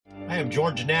am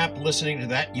George Knapp, listening to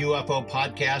that UFO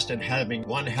podcast and having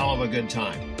one hell of a good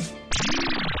time.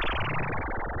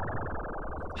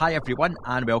 Hi everyone,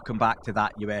 and welcome back to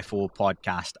that UFO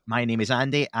podcast. My name is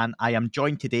Andy, and I am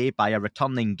joined today by a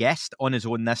returning guest on his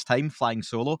own this time, flying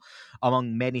solo.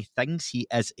 Among many things, he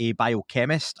is a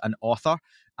biochemist, an author,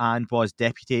 and was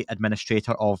Deputy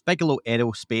Administrator of Bigelow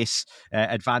Aerospace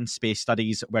Advanced Space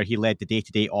Studies, where he led the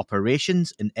day-to-day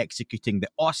operations in executing the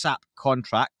OSAP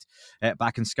contract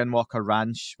back in Skinwalker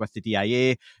Ranch with the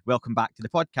DIA. Welcome back to the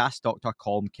podcast,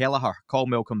 Dr.Colm Kelleher.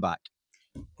 Colm, welcome back.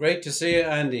 Great to see you,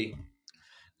 Andy.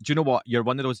 Do you know what? You're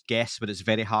one of those guests where it's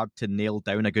very hard to nail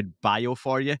down a good bio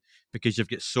for you because you've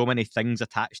got so many things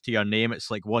attached to your name.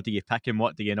 It's like, what do you pick and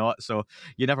what do you not? So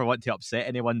you never want to upset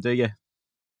anyone, do you?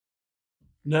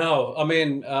 No, I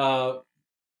mean, well,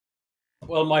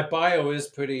 my bio is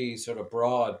pretty sort of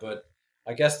broad, but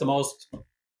I guess the most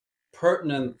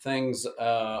pertinent things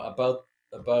about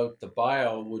the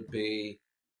bio would be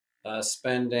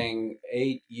spending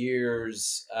 8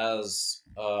 years as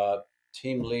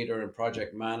team leader and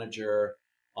project manager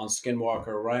on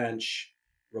Skinwalker Ranch,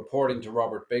 reporting to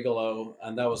Robert Bigelow,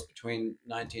 and that was between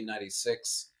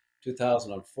 1996,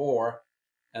 2004,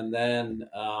 and then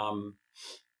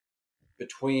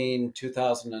between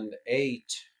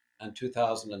 2008 and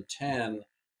 2010,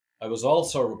 I was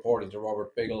also reporting to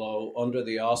Robert Bigelow under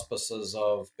the auspices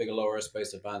of Bigelow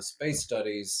Aerospace Advanced Space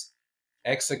Studies,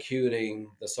 executing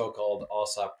the so-called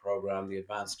OSAP program, the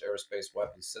Advanced Aerospace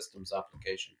Weapons Systems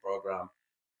Application Program.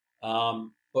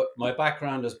 But my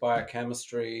background is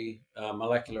biochemistry,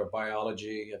 molecular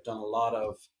biology. I've done a lot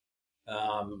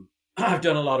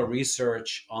of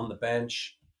research on the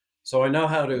bench, so I know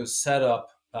how to set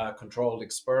up controlled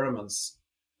experiments,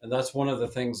 and that's one of the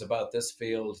things about this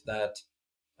field that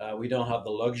we don't have the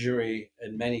luxury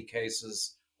in many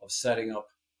cases of setting up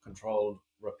controlled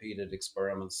repeated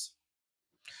experiments.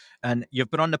 And you've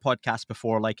been on the podcast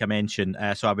before, like I mentioned,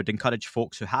 so I would encourage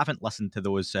folks who haven't listened to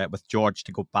those with George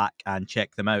to go back and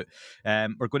check them out.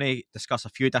 We're going to discuss a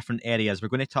few different areas. We're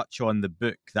going to touch on the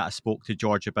book that I spoke to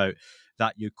George about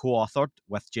that you co-authored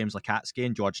with James Lakatsky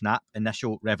and George Knapp,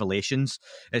 Initial Revelations.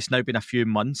 It's now been a few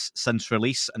months since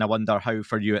release, and I wonder how,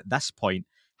 for you at this point,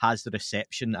 has the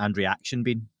reception and reaction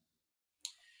been?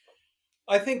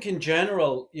 I think in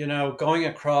general, going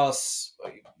across,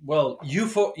 well,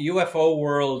 UFO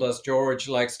world, as George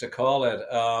likes to call it,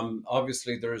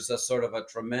 obviously there's a sort of a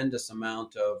tremendous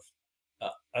amount of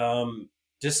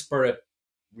disparate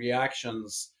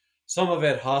reactions, some of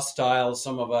it hostile,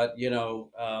 some of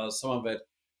it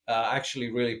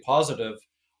actually really positive.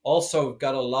 Also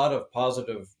got a lot of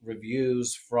positive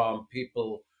reviews from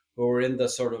people who are in the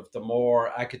sort of the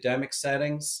more academic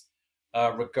settings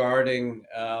regarding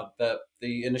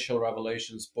the Initial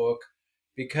Revelations book,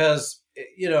 because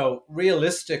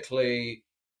realistically,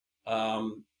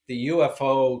 the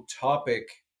UFO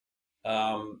topic,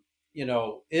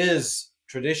 is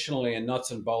traditionally a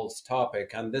nuts and bolts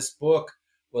topic, and this book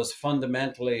was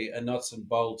fundamentally a nuts and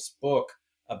bolts book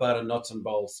about a nuts and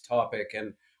bolts topic,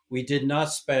 and we did not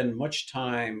spend much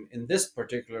time in this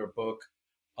particular book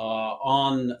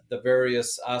on the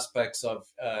various aspects of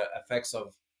effects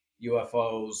of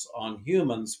UFOs on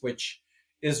humans, which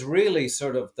is really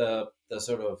sort of the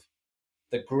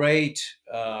great,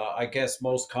 I guess,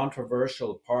 most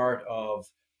controversial part of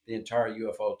the entire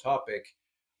UFO topic.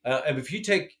 And if you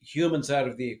take humans out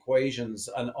of the equations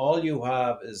and all you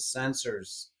have is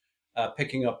sensors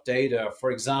picking up data,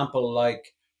 for example,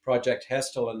 like Project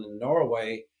Hestelen in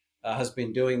Norway has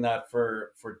been doing that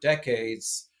for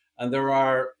decades, and there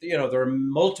are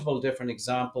multiple different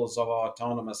examples of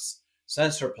autonomous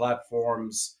sensor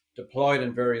platforms deployed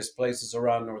in various places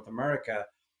around North America.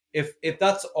 If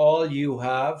that's all you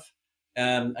have,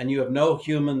 and you have no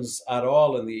humans at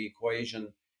all in the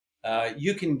equation,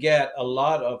 you can get a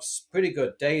lot of pretty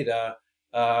good data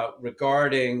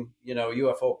regarding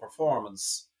UFO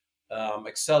performance,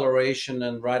 acceleration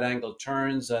and right angle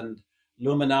turns and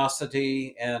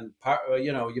luminosity, and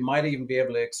you might even be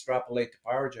able to extrapolate to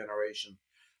power generation.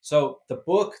 So the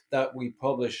book that we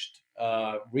published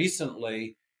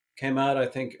recently, came out I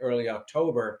think early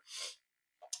October,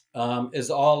 is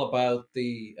all about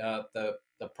the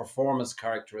performance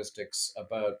characteristics of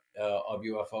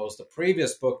UFOs. The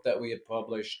previous book that we had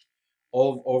published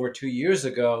over 2 years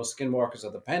ago, Skinwalkers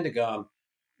at the Pentagon,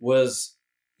 was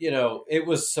it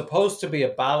was supposed to be a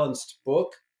balanced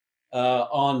book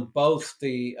on both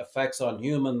the effects on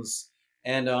humans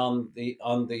and on the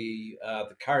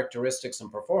characteristics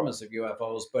and performance of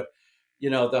UFOs, but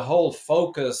the whole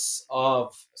focus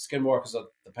of Skinwalkers at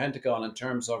the Pentagon in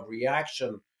terms of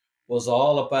reaction was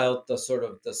all about the sort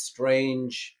of the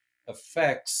strange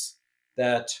effects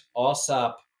that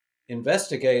OSAP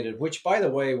investigated, which, by the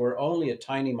way, were only a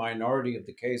tiny minority of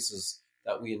the cases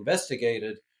that we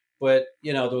investigated. But,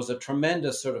 there was a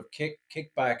tremendous sort of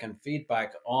kickback and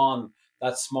feedback on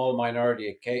that small minority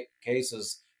of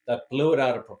cases that blew it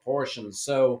out of proportion.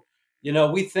 So,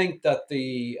 we think that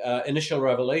the Initial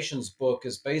Revelations book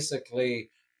is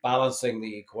basically balancing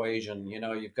the equation.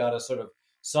 You've got a sort of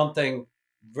something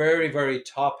very, very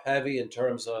top heavy in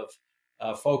terms of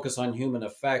focus on human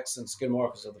effects and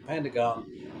skinwalkers of the Pentagon.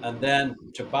 And then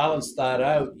to balance that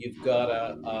out, you've got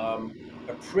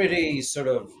a pretty sort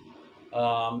of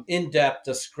in-depth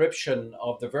description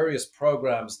of the various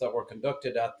programs that were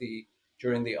conducted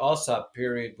during the OSAP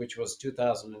period, which was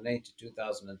 2008 to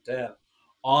 2010,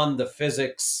 on the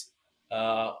physics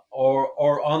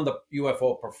or on the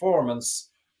UFO performance,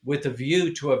 with a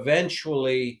view to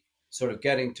eventually sort of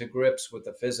getting to grips with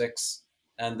the physics,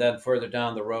 and then further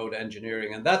down the road,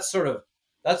 engineering. And that's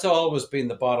always been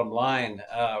the bottom line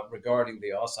regarding the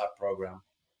OSAP program.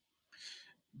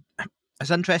 It's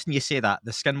interesting you say that.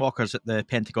 The Skinwalkers at the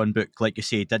Pentagon book, like you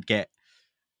say, did get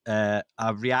a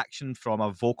reaction from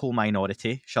a vocal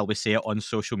minority, shall we say it, on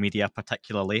social media,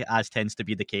 particularly, as tends to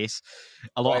be the case.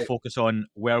 A lot of focus on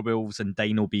werewolves and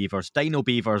dino beavers. Dino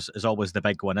beavers is always the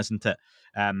big one, isn't it?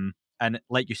 And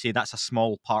like you say, that's a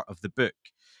small part of the book.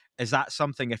 Is that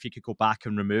something, if you could go back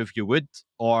and remove, you would?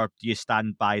 Or do you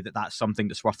stand by that that's something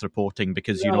that's worth reporting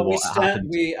because you know what happened?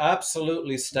 We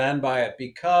absolutely stand by it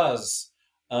because,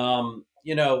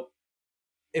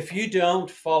 if you don't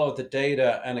follow the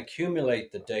data and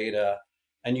accumulate the data,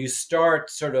 and you start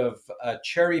sort of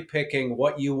cherry picking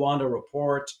what you want to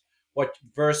report,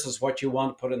 versus what you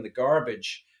want to put in the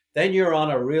garbage, then you're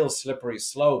on a real slippery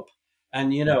slope.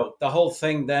 And the whole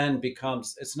thing then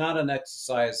becomes, it's not an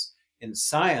exercise in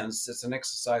science, it's an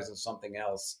exercise in something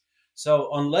else. So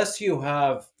unless you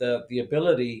have the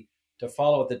ability to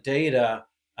follow the data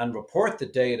and report the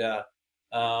data,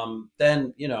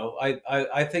 then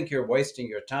I think you're wasting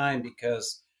your time,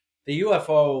 because the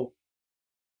UFO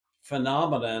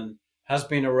phenomenon has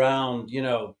been around.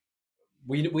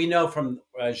 We know from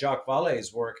Jacques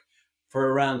Vallée's work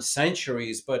for around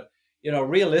centuries, but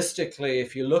realistically,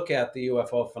 if you look at the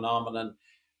UFO phenomenon,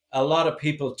 a lot of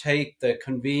people take the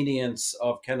convenience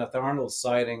of Kenneth Arnold's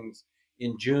sightings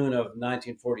in June of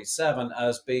 1947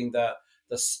 as being the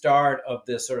start of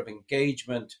this sort of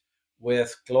engagement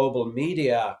with global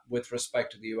media with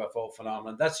respect to the UFO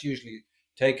phenomenon. That's usually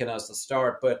taken as the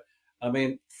start. But I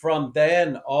mean, from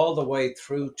then all the way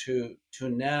through to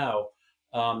now,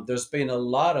 there's been a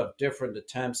lot of different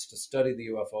attempts to study the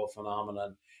UFO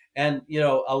phenomenon, and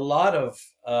a lot of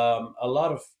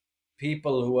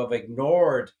people who have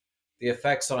ignored the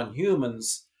effects on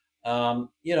humans,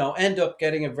 end up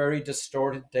getting a very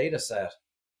distorted data set.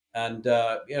 And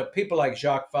people like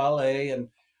Jacques Vallée, and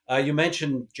you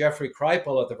mentioned Jeffrey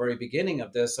Kripal at the very beginning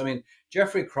of this. I mean,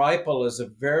 Jeffrey Kripal is a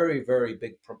very, very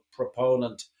big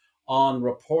proponent on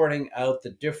reporting out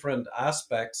the different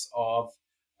aspects of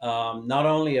not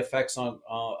only effects of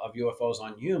UFOs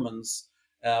on humans,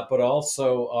 but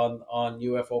also on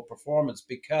UFO performance,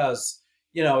 because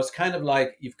it's kind of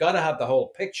like you've got to have the whole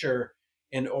picture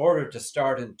in order to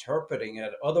start interpreting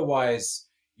it. Otherwise,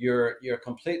 you're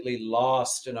completely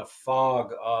lost in a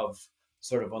fog of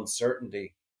sort of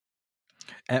uncertainty.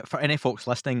 For any folks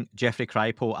listening, Jeffrey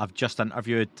Kripal, I've just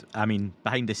interviewed,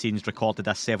 behind the scenes, recorded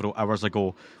this several hours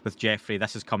ago with Jeffrey.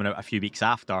 This is coming out a few weeks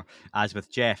after, as with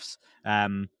Jeff's.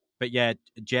 But yeah,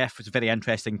 Jeff was a very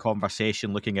interesting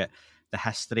conversation looking at the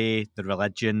history, the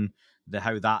religion,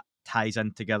 how that ties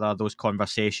in together, those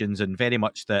conversations, and very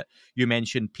much that you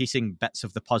mentioned piecing bits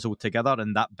of the puzzle together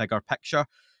in that bigger picture.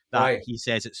 That right. He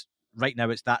says right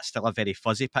now that's still a very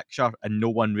fuzzy picture, and no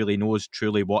one really knows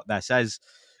truly what this is.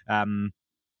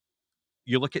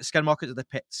 You look at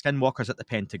Skinwalkers at the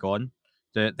Pentagon.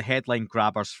 The headline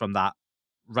grabbers from that,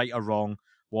 right or wrong,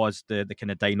 was the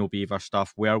kind of dino beaver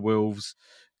stuff, werewolves.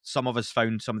 Some of us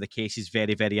found some of the cases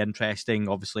very, very interesting.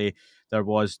 Obviously, there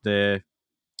was the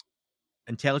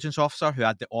intelligence officer who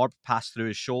had the orb pass through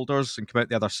his shoulders and come out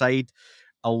the other side.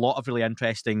 A lot of really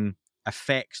interesting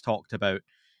effects talked about.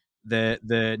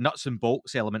 The nuts and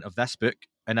bolts element of this book,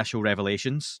 Initial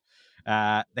Revelations.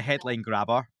 The headline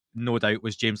grabber, no doubt,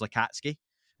 was James Lukatsky,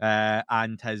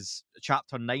 and his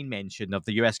Chapter 9 mention of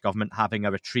the US government having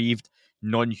a retrieved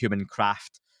non-human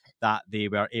craft that they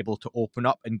were able to open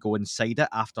up and go inside it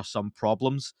after some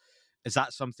problems. Is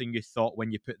that something you thought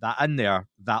when you put that in there,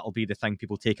 that'll be the thing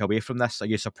people take away from this? Are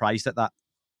you surprised at that?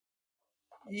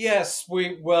 Yes,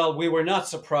 we were not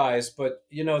surprised, but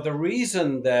the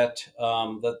reason that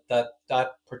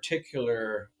that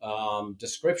particular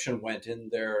description went in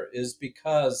there is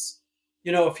because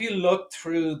if you look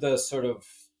through the sort of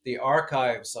the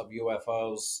archives of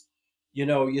UFOs,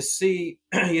 you see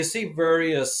you see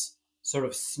various sort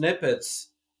of snippets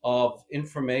of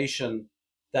information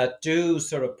that do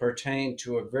sort of pertain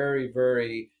to a very,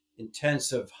 very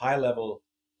intensive, high level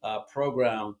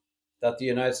program that the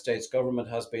United States government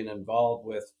has been involved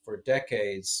with for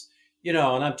decades. And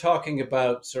I'm talking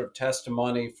about sort of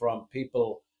testimony from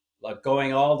people like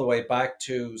going all the way back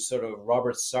to sort of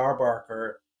Robert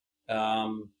Sarbarker,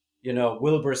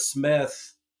 Wilbur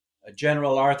Smith,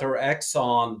 General Arthur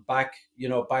Exon, back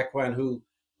when, who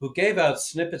gave out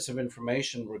snippets of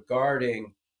information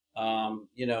regarding,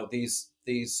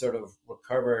 these sort of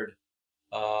recovered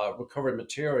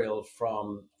material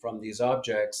from these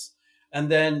objects. And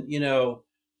then,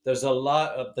 there's a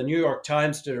lot of the New York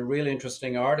Times did a really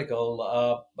interesting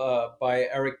article by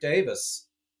Eric Davis,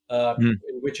 Mm.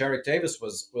 in which Eric Davis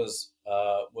was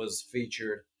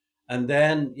featured. And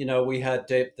then, we had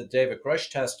the David Grush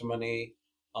testimony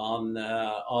on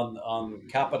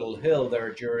Capitol Hill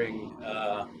there during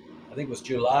I think it was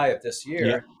July of this Yeah.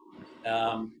 year.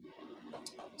 Um,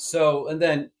 so, and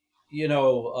then,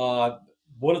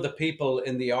 one of the people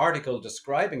in the article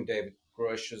describing David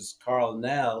Grush is Carl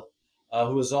Nell,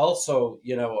 who is also,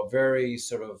 a very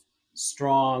sort of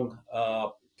strong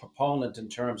proponent in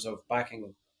terms of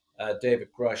backing David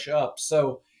Grush up.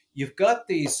 So you've got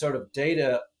these sort of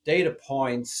data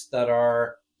points that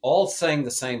are all saying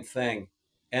the same thing.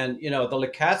 And, the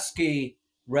Lukatsky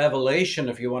revelation,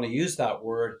 if you want to use that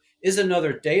word, is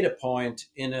another data point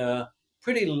in a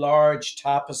pretty large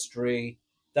tapestry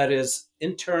that is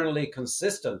internally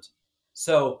consistent.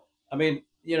 So, I mean,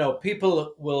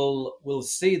 people will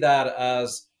see that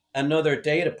as another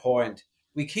data point.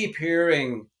 We keep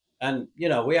hearing, and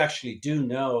we actually do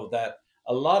know that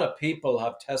a lot of people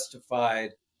have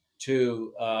testified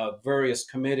to various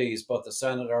committees, both the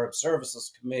Senate Armed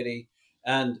Services Committee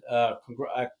and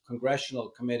congressional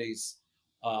committees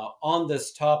on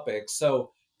this topic.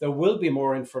 So there will be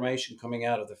more information coming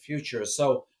out of the future.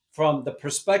 So, from the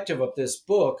perspective of this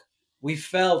book, we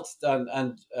felt,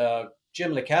 and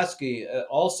Jim Lukatsky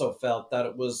also felt, that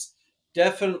it was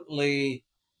definitely,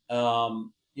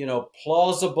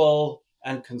 plausible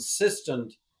and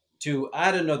consistent to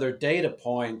add another data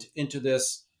point into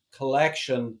this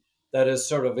collection that is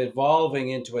sort of evolving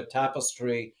into a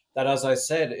tapestry that, as I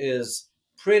said, is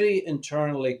pretty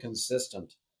internally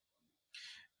consistent.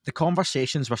 The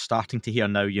conversations we're starting to hear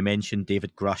now, you mentioned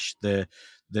David Grush, the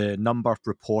number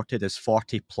reported is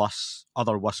 40 plus.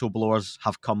 Other whistleblowers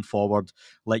have come forward,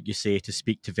 like you say, to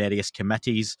speak to various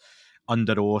committees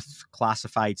under oath,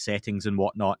 classified settings and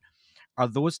whatnot. Are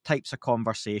those types of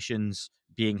conversations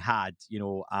being had,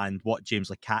 and what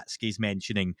James Lukatsky's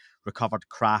mentioning, recovered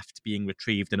craft being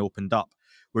retrieved and opened up?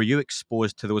 Were you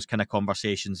exposed to those kind of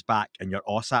conversations back in your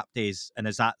OSAP days? And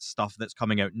is that stuff that's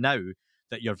coming out now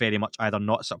that you're very much either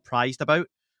not surprised about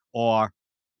or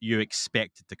you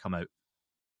expected to come out?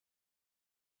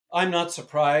 I'm not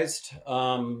surprised.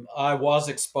 I was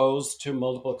exposed to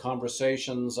multiple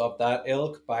conversations of that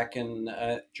ilk back in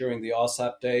during the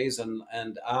OSAP days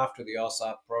and after the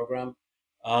OSAP program.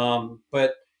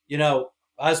 But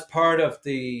as part of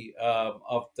the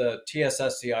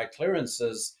TSSCI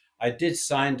clearances, I did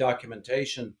sign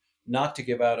documentation not to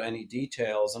give out any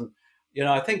details. And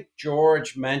I think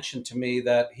George mentioned to me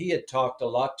that he had talked a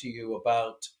lot to you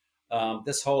about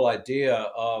this whole idea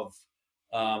of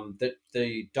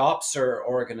the DOPSR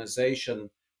organization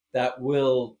that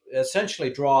will essentially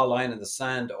draw a line in the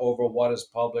sand over what is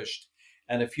published.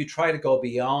 And if you try to go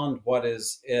beyond what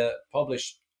is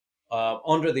published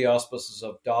under the auspices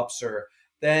of DOPSR,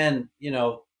 then,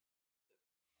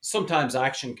 sometimes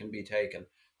action can be taken.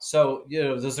 So,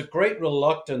 there's a great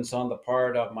reluctance on the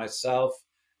part of myself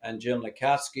and Jim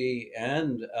Lukatsky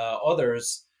and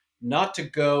others not to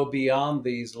go beyond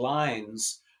these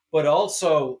lines. But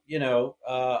also,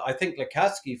 I think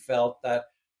Lukatsky felt that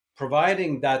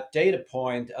providing that data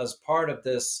point as part of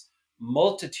this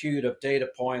multitude of data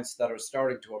points that are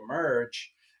starting to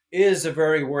emerge is a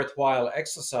very worthwhile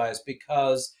exercise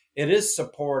because it is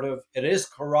supportive, it is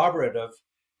corroborative,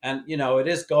 and it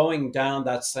is going down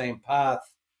that same path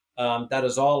that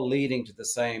is all leading to the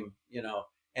same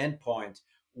endpoint.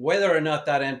 Whether or not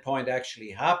that endpoint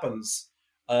actually happens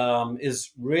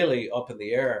is really up in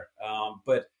the air.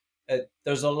 But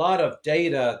there's a lot of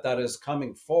data that is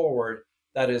coming forward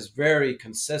that is very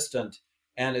consistent,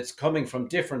 and it's coming from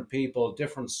different people,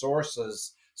 different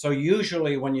sources. So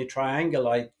usually, when you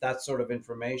triangulate that sort of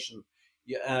information,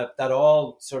 that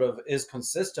all sort of is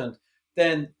consistent,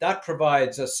 then that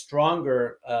provides a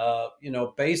stronger,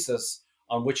 basis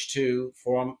on which to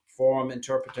form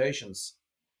interpretations.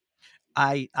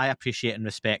 I appreciate and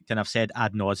respect, and I've said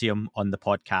ad nauseum on the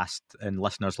podcast, and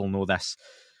listeners will know this.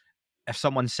 If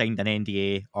someone signed an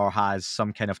NDA or has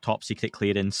some kind of top secret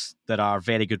clearance, there are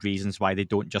very good reasons why they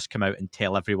don't just come out and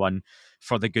tell everyone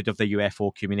for the good of the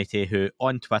UFO community, who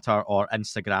on Twitter or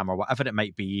Instagram or whatever it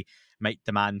might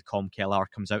demand Kelleher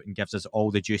comes out and gives us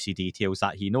all the juicy details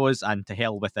that he knows, and to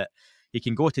hell with it. He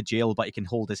can go to jail, but he can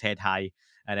hold his head high,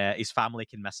 and his family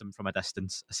can miss him from a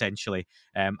distance, essentially.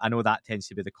 I know that tends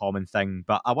to be the common thing,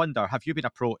 but I wonder, have you been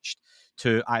approached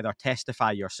to either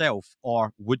testify yourself,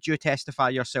 or would you testify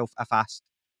yourself if asked?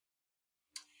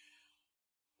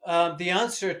 The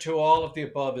answer to all of the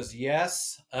above is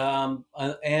yes, but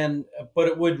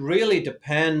it would really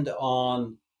depend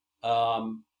on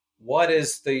um, what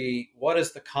is the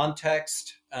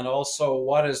context, and also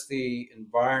what is the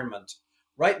environment.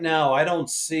 Right now, I don't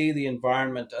see the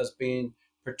environment as being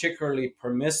particularly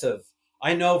permissive.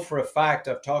 I know for a fact,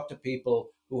 I've talked to people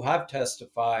who have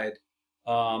testified,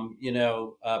 both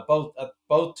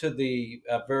to the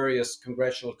various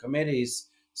congressional committees,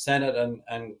 Senate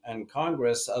and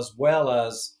Congress, as well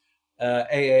as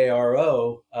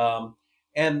AARO.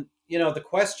 And the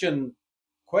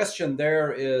question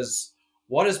there is,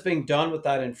 what is being done with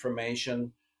that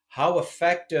information? How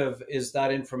effective is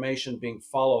that information being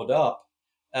followed up?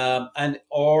 And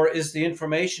or is the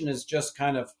information is just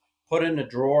kind of put in a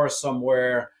drawer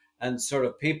somewhere, and sort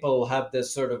of people have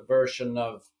this sort of version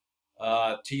of,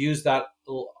 to use that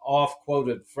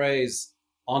off-quoted phrase,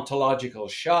 ontological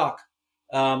shock.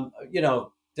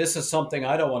 This is something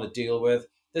I don't want to deal with.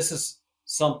 This is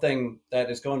something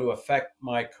that is going to affect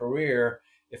my career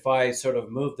if I sort of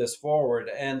move this forward.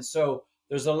 And so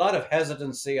there's a lot of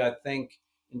hesitancy, I think,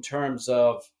 in terms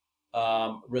of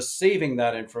receiving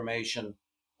that information,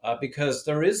 because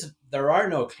there are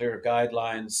no clear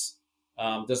guidelines.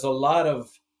 There's a lot of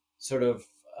sort of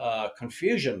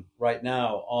confusion right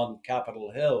now on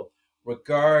Capitol Hill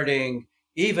regarding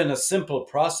even a simple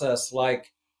process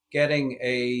like getting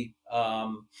a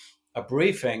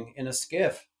briefing in a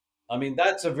skiff. I mean,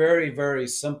 that's a very, very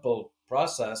simple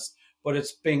process, but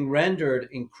it's being rendered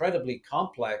incredibly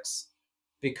complex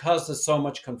because there's so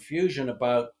much confusion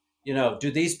about,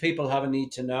 do these people have a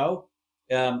need to know?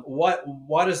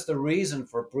 What is the reason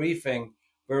for briefing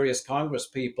various Congress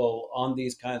people on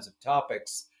these kinds of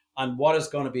topics, and what is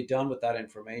going to be done with that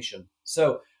information?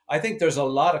 So I think there's a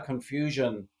lot of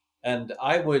confusion, and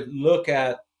I would look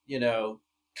at,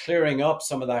 clearing up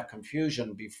some of that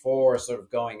confusion before sort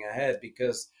of going ahead,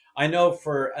 because I know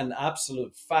for an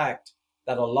absolute fact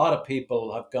that a lot of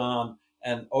people have gone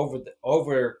and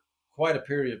over quite a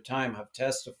period of time have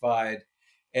testified,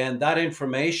 and that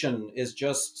information is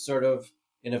just sort of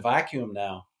in a vacuum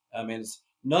now. I mean,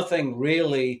 nothing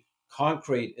really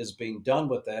concrete is being done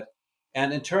with it.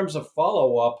 And in terms of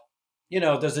follow up,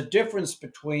 there's a difference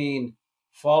between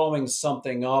following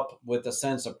something up with a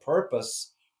sense of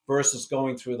purpose versus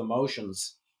going through the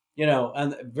motions.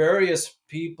 And various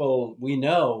people we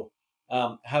know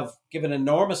have given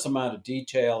enormous amount of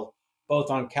detail,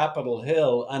 both on Capitol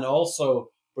Hill and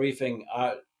also briefing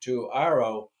to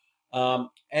Arrow.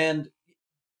 And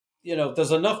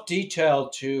there's enough detail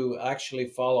to actually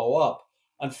follow up.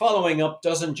 And following up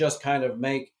doesn't just kind of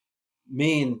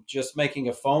mean just making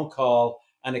a phone call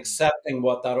and accepting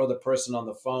what that other person on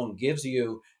the phone gives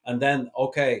you, and then,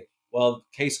 okay, well,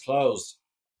 case closed.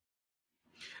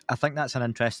 I think that's an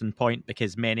interesting point,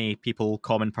 because many people,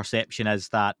 common perception is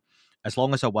that as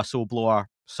long as a whistleblower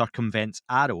circumvents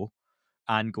Arrow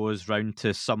and goes round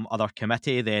to some other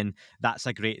committee, then that's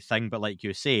a great thing. But like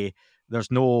you say,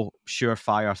 there's no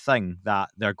surefire thing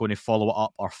that they're going to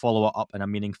follow it up in a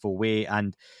meaningful way.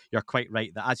 And you're quite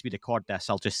right that as we record this,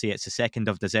 I'll just say it's the 2nd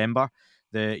of December.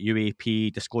 The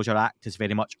UAP Disclosure Act is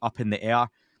very much up in the air.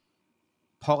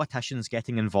 Politicians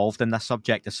getting involved in this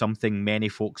subject is something many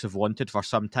folks have wanted for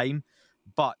some time,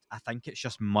 but I think it's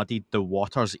just muddied the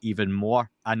waters even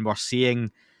more, and we're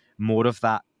seeing more of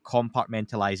that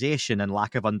compartmentalization and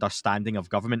lack of understanding of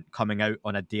government coming out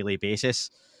on a daily basis.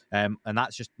 And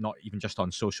that's just not even just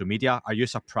on social media. Are you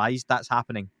surprised that's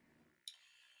happening?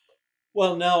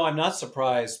 Well, no, I'm not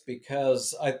surprised,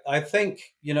 because I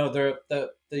think,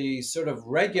 the sort of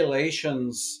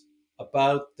regulations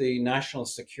about the national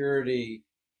security,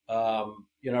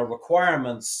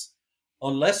 requirements,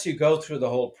 unless you go through the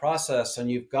whole process and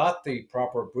you've got the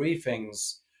proper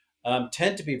briefings,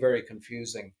 tend to be very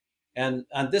confusing. And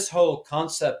this whole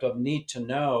concept of need to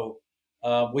know,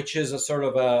 which is a sort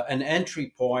of an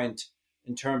entry point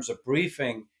in terms of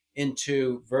briefing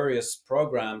into various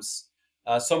programs,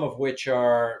 some of which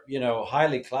are,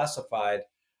 highly classified.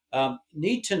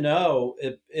 Need to know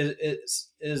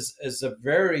is a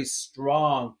very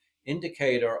strong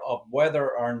indicator of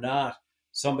whether or not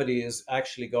somebody is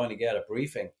actually going to get a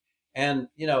briefing. And,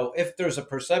 if there's a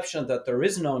perception that there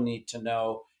is no need to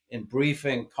know in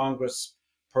briefing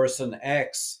Congressperson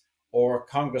X or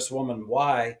Congresswoman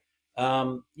Y,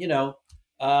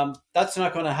 that's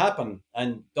not going to happen.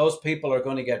 And those people are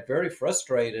going to get very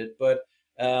frustrated. But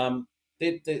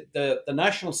the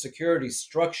national security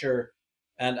structure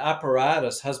and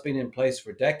apparatus has been in place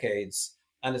for decades,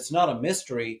 and it's not a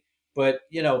mystery. But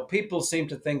people seem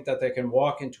to think that they can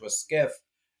walk into a skiff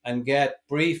and get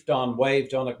briefed on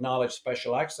waived, unacknowledged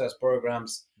special access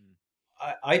programs.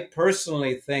 I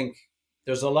personally think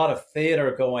there's a lot of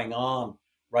theater going on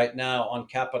right now on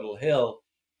Capitol Hill,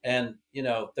 and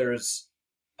there's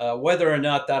whether or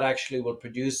not that actually will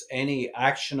produce any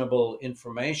actionable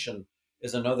information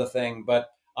is another thing. But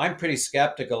I'm pretty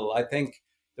skeptical. I think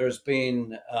there's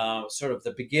been sort of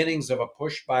the beginnings of a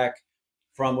pushback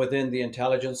from within the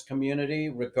intelligence community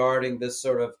regarding this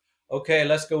sort of, okay,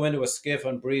 let's go into a skiff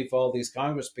and brief all these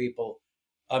Congress people.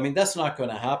 I mean, that's not going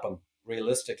to happen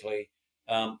realistically.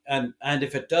 And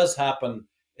if it does happen,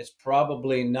 it's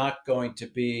probably not going to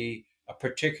be a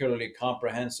particularly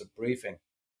comprehensive briefing.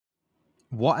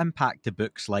 What impact do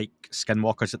books like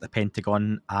Skinwalkers at the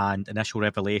Pentagon and Initial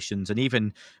Revelations, and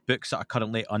even books that are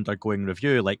currently undergoing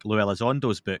review, like Lou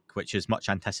Elizondo's book, which is much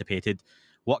anticipated,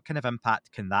 what kind of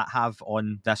impact can that have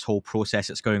on this whole process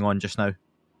that's going on just now?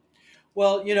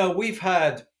 Well, we've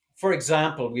had, for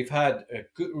example,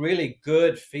 really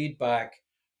good feedback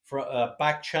from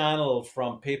back channel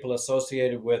from people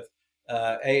associated with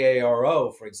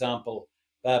AARO, for example,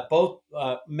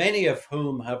 many of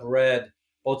whom have read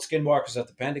both Skinwalkers at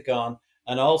the Pentagon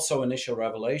and also Initial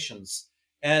Revelations.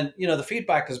 And, the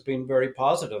feedback has been very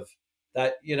positive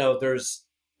that, there's,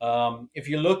 if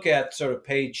you look at sort of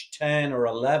page 10 or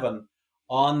 11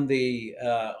 on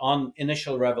on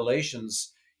Initial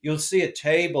Revelations, you'll see a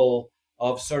table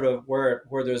of sort of where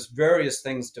there's various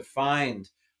things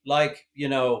defined, like,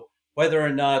 whether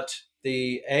or not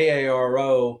the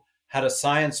AARO had a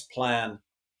science plan,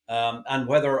 and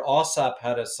whether OSAP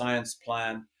had a science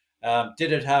plan.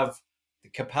 Did it have the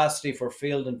capacity for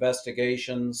field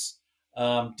investigations?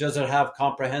 Does it have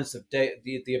comprehensive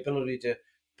the ability to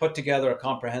put together a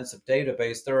comprehensive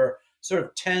database? There are sort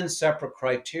of 10 separate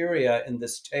criteria in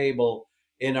this table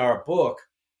in our book,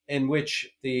 in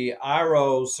which the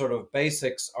AARO sort of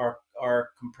basics are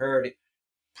compared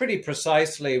pretty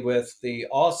precisely with the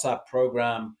OSAP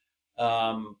program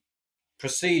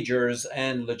procedures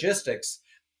and logistics.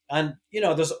 And,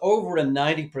 there's over a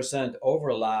 90%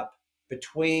 overlap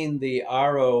between the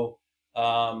AARO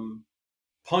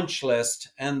punch list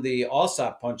and the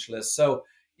OSAP punch list. So,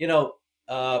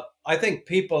 I think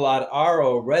people at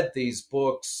AARO read these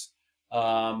books,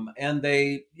 and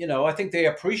they, I think they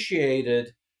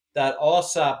appreciated that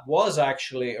OSAP was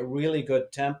actually a really good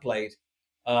template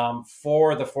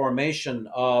for the formation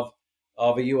of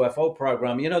a UFO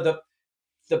program. I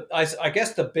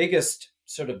guess the biggest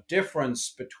sort of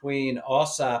difference between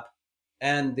OSAP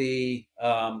and the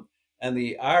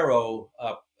AARO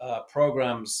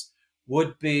programs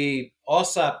would be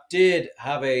OSAP did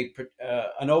have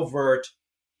an overt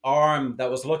arm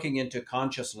that was looking into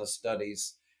consciousness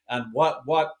studies and what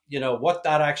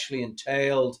that actually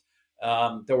entailed.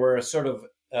 There were sort of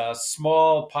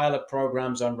small pilot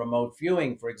programs on remote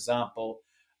viewing, for example.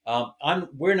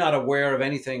 We're not aware of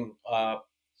anything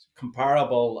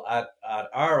comparable at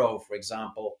AARO, for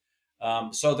example.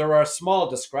 So there are small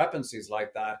discrepancies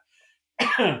like that.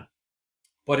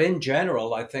 But in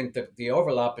general, I think that the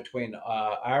overlap between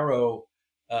AARO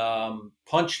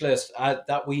punch list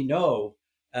that we know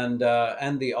and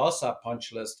the OSAP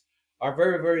punch list are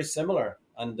very, very similar.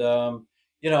 And I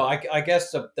guess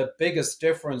the biggest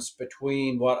difference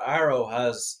between what AARO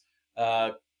has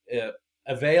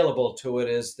available to it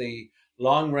is the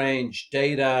long range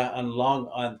data and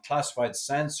classified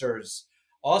sensors.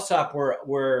 OSAP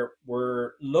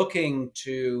were looking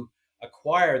to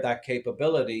acquire that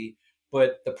capability,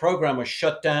 but the program was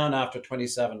shut down after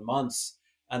 27 months,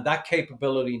 and that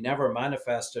capability never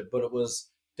manifested. But it was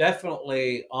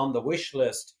definitely on the wish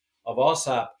list of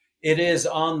OSAP. It is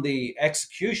on the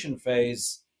execution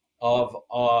phase of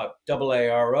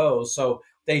AARO, so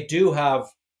they do have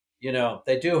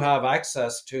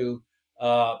access to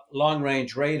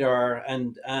long-range radar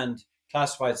and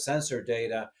classified sensor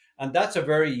data, and that's a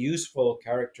very useful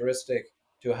characteristic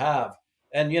to have.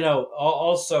 And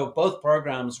also both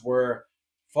programs were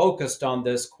focused on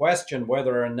this question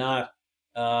whether or not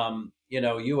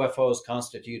UFOs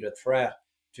constitute a threat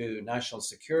to national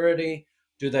security.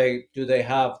 Do they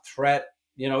have threat?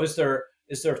 Is there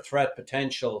threat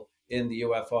potential in the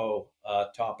UFO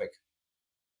topic?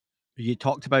 You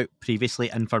talked about previously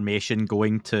information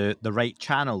going to the right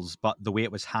channels, but the way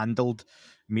it was handled,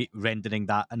 rendering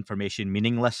that information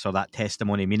meaningless or that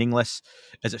testimony meaningless.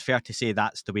 Is it fair to say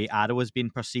that's the way Arrow has been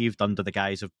perceived under the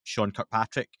guise of Sean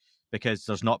Kirkpatrick? Because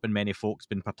there's not been many folks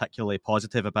been particularly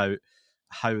positive about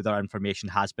how their information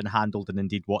has been handled and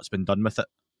indeed what's been done with it.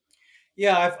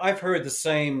 Yeah, I've heard the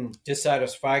same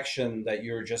dissatisfaction that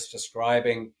you're just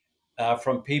describing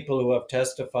from people who have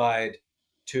testified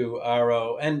to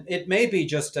Arrow, and it may be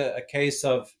just a case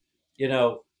of, you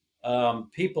know,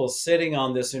 people sitting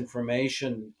on this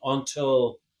information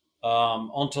until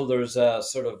there's a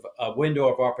sort of a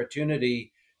window of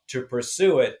opportunity to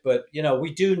pursue it. But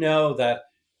we do know that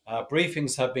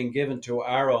briefings have been given to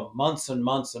Arrow months and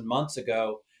months and months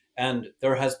ago, and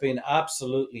there has been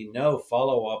absolutely no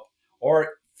follow up or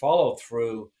follow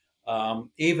through,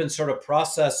 even sort of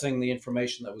processing the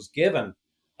information that was given.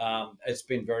 It's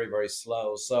been very, very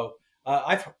slow. So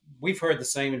we've heard the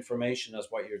same information as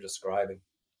what you're describing.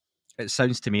 It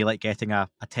sounds to me like getting a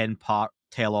 10-part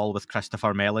tell-all with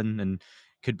Christopher Mellon, and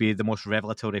could be the most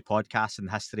revelatory podcast in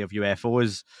the history of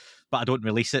UFOs, but I don't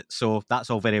release it. So that's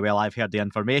all very well. I've heard the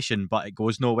information, but it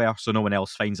goes nowhere, so no one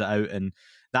else finds it out. And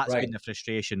that's been the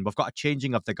frustration. We've got a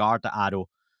changing of the guard at Arrow,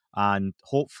 and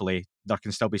hopefully there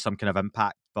can still be some kind of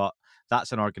impact, but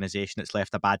that's an organisation that's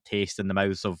left a bad taste in the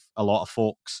mouths of a lot of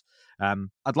folks.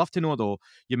 I'd love to know, though,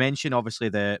 you mentioned obviously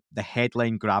the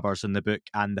headline grabbers in the book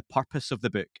and the purpose of the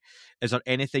book. Is there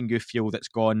anything you feel that's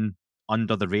gone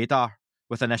under the radar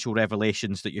with initial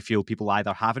revelations that you feel people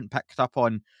either haven't picked up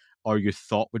on or you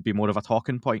thought would be more of a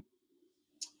talking point?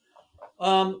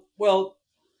 Well,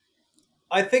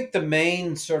 I think the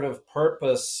main sort of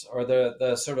purpose, or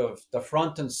the sort of the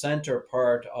front and center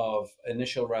part of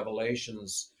initial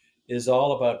revelations, is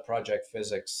all about Project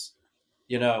Physics.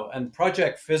 And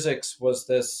Project Physics was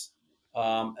this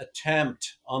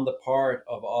attempt on the part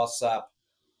of OSAP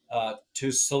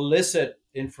to solicit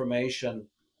information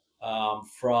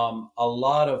from a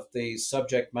lot of the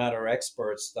subject matter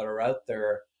experts that are out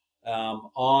there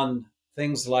on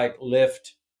things like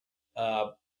lift,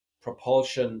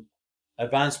 propulsion,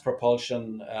 advanced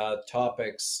propulsion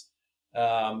topics,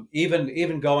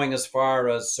 even going as far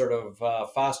as sort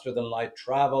of faster than light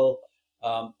travel.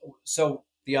 So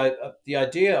the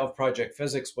idea of Project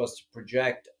Physics was to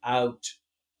project out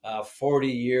 40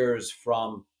 years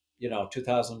from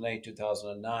 2008,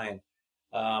 2009.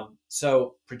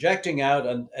 So projecting out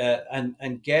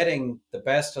and getting the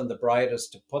best and the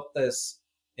brightest to put this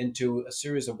into a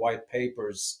series of white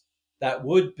papers that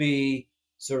would be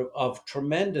sort of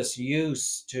tremendous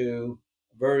use to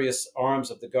various arms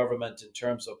of the government in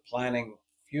terms of planning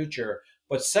future.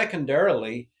 But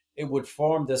secondarily, it would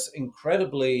form this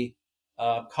incredibly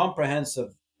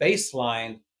comprehensive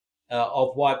baseline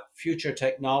of what future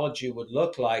technology would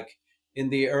look like in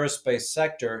the aerospace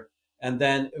sector, and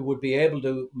then it would be able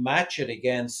to match it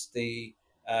against the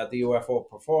UFO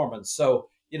performance. So,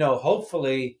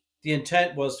 hopefully, the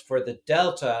intent was for the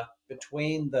delta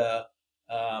between the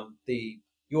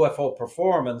UFO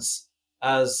performance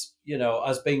as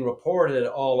being reported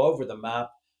all over the map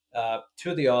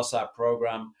to the OSAP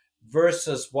program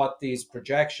versus what these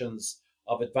projections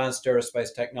of advanced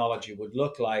aerospace technology would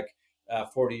look like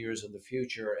 40 years in the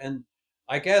future. And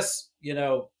I guess,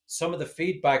 some of the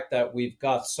feedback that we've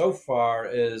got so far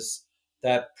is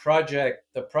that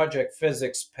the Project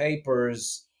Physics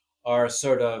papers are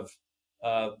sort of,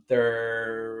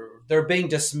 they're being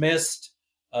dismissed,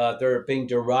 they're being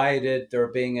derided,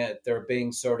 they're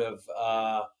being sort of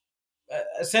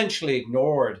essentially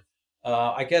ignored.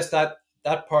 I guess that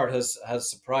part has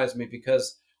surprised me,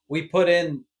 because we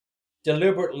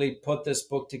deliberately put this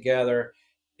book together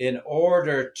in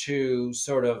order to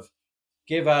sort of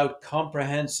give out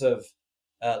comprehensive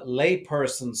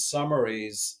layperson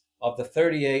summaries of the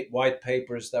 38 white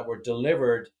papers that were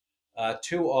delivered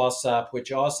to OSAP,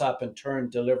 which OSAP in turn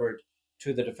delivered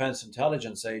to the Defense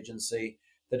Intelligence Agency.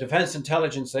 The Defense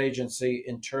Intelligence Agency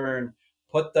in turn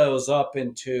put those up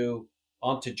onto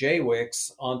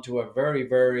JWICS, onto a very,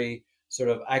 very sort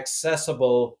of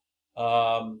accessible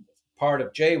part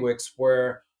of JWICS,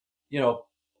 where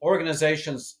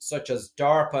organizations such as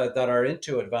DARPA that are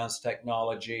into advanced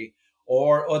technology,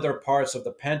 or other parts of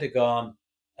the Pentagon,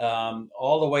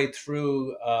 all the way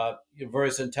through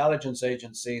various intelligence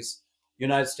agencies,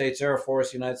 United States Air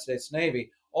Force, United States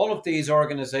Navy, all of these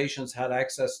organizations had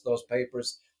access to those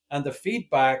papers. And the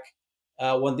feedback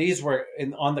when these were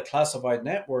on the classified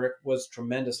network was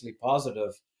tremendously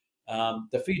positive.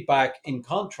 The feedback, in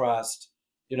contrast,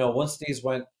 once these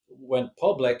went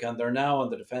public and they're now on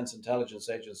the Defense Intelligence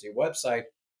Agency website,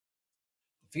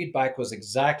 the feedback was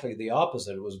exactly the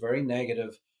opposite. It was very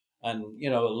negative. and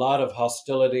a lot of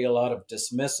hostility, a lot of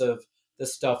dismissive.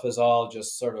 This stuff is all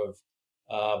just sort of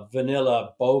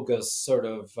vanilla, bogus, sort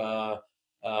of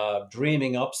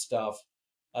dreaming up stuff.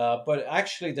 But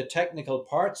actually, the technical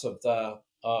parts of the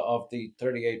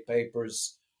 38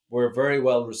 papers were very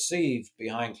well received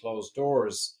behind closed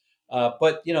doors.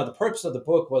 But the purpose of the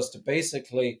book was to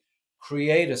basically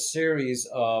create a series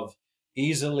of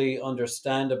easily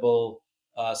understandable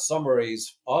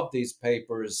summaries of these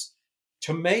papers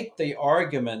to make the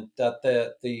argument that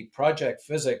the project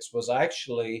physics was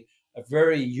actually a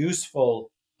very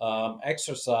useful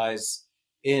exercise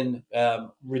in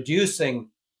reducing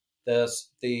the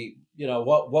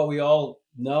what we all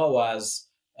know as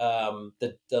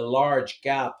the large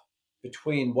gap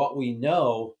between what we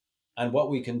know and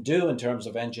what we can do in terms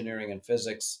of engineering and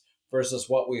physics versus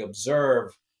what we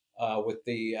observe with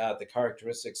the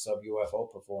characteristics of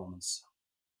UFO performance.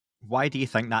 Why do you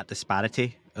think that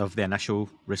disparity of the initial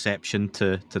reception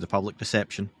to the public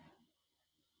reception?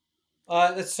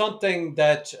 It's something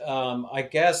that I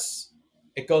guess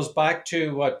it goes back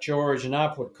to what George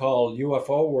Knapp would call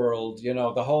UFO world,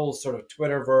 the whole sort of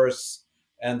Twitterverse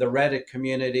and the Reddit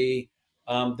community.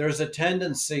 There's a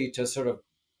tendency to sort of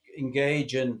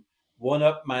engage in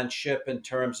one-upmanship in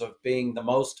terms of being the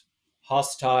most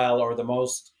hostile or the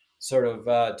most sort of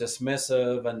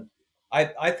dismissive. And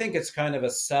I think it's kind of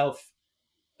it's a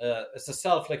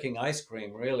self-licking ice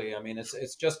cream, really. I mean,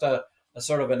 it's just a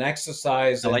sort of an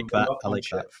exercise I in like that. I like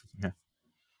one-upmanship. that. Yeah.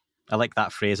 I like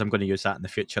that phrase. I'm going to use that in the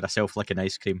future. A self-licking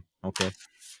ice cream. Okay.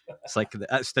 It's like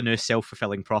that's the new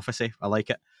self-fulfilling prophecy. I like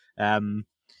it.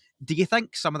 Do you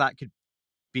think some of that could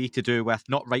be to do with,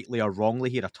 not rightly or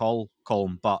wrongly here at all,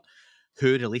 Colm, but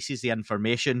who releases the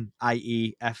information?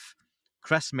 I.e., if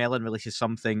Chris Mellon releases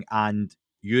something and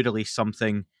you release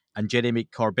something and Jeremy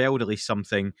Corbell releases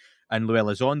something and Lou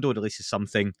Elizondo releases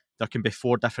something, there can be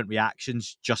 4 different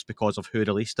reactions just because of who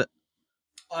released it.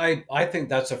 I think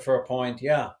that's a fair point.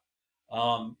 Yeah.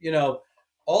 All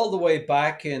the way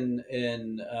back in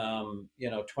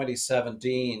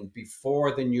 2017,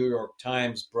 before the New York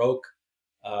Times broke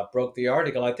the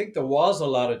article, I think there was a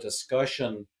lot of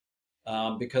discussion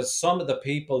because some of the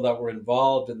people that were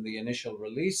involved in the initial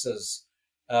releases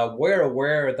were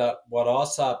aware that what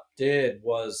OSAP did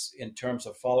was, in terms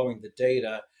of following the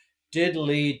data, did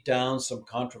lead down some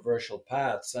controversial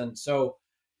paths, and so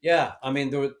yeah, I mean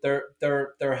there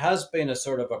has been a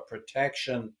sort of a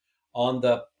protection on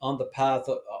the path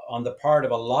on the part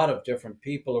of a lot of different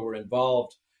people who were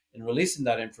involved in releasing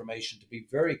that information to be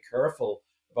very careful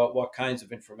about what kinds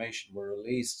of information were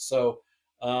released. So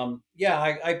I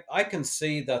can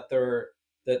see that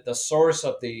that the source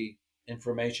of the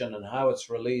information and how it's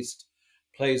released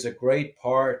plays a great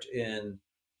part in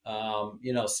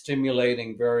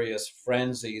stimulating various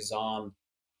frenzies on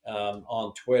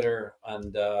Twitter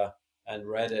and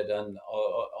Reddit and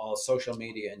all social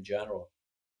media in general.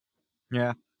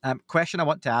 Yeah. Question I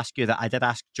want to ask you that I did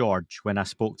ask George when I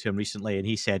spoke to him recently, and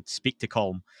he said, speak to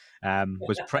Colm,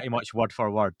 was pretty much word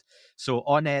for word. So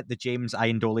on the James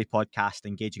Iandoli podcast,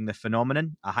 Engaging the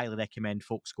Phenomenon, I highly recommend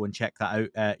folks go and check that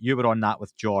out. You were on that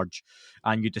with George,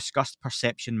 and you discussed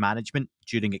perception management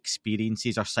during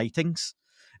experiences or sightings.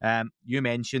 You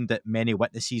mentioned that many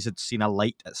witnesses had seen a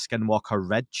light at Skinwalker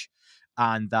Ridge,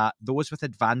 and that those with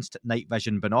advanced night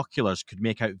vision binoculars could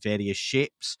make out various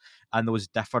shapes, and those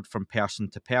differed from person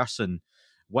to person.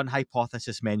 One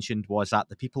hypothesis mentioned was that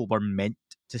the people were meant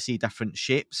to see different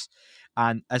shapes.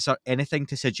 And is there anything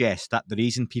to suggest that the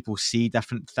reason people see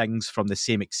different things from the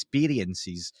same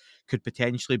experiences could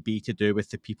potentially be to do with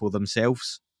the people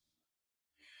themselves?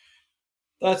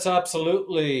 That's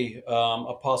absolutely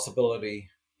a possibility.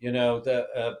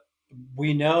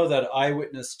 We know that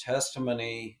eyewitness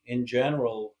testimony in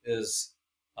general is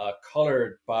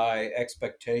colored by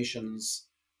expectations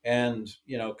and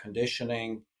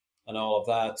conditioning and all of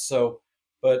that. So,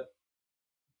 but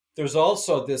there's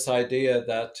also this idea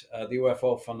that the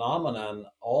UFO phenomenon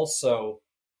also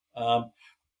um,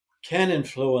 can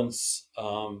influence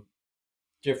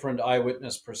different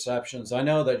eyewitness perceptions. I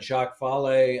know that Jacques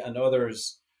Vallée and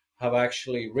others have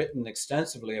actually written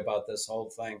extensively about this whole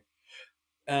thing,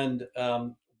 and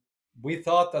we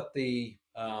thought that the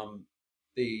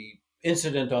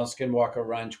incident on Skinwalker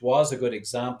Ranch was a good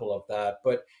example of that.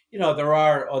 But there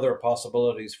are other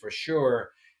possibilities for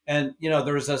sure, and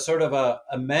there's a sort of a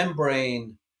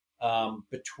membrane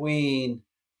between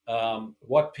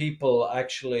what people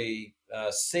actually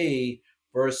see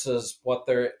versus what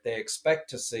they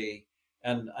expect to see,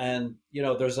 and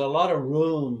there's a lot of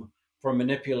room for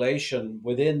manipulation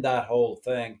within that whole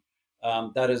thing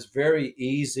that is very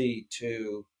easy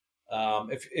to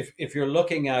if you're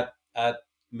looking at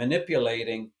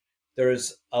manipulating,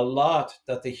 there's a lot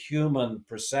that the human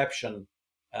perception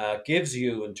gives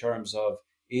you in terms of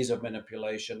ease of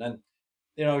manipulation. And,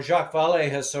 Jacques Vallée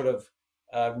has sort of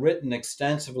written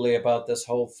extensively about this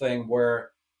whole thing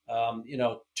where,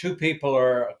 two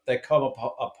people they come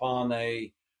upon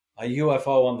a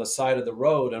UFO on the side of the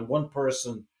road, and one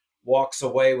person walks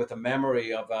away with a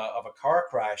memory of a car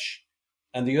crash,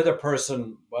 and the other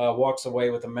person walks away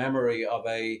with a memory of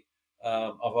a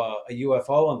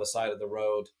UFO on the side of the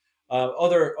road.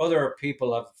 Other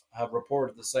people have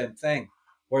reported the same thing,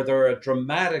 where there are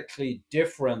dramatically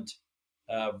different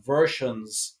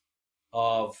versions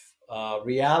of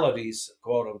realities,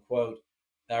 quote unquote,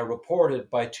 reported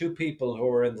by two people who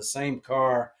are in the same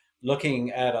car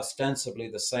looking at ostensibly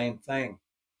the same thing.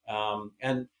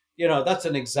 And that's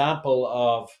an example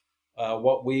of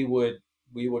what we would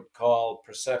call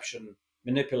perception,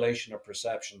 manipulation of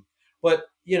perception. But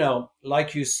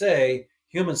like you say,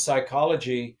 human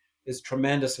psychology is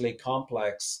tremendously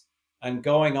complex, and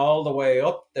going all the way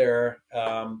up there,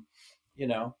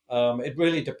 it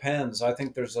really depends. I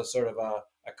think there's a sort of a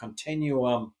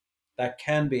continuum that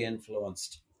can be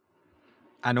influenced.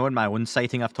 I know in my own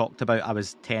sighting I've talked about, I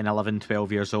was 10, 11,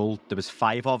 12 years old. There was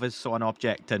 5 of us saw an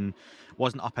object, and it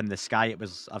wasn't up in the sky. It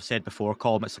was, I've said before,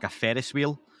 Colm, it's like a Ferris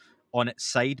wheel on its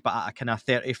side, but at a kind of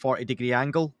 30, 40 degree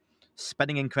angle,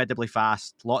 spinning incredibly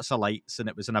fast, lots of lights, and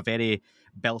it was in a very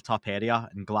built up area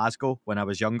in Glasgow when I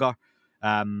was younger.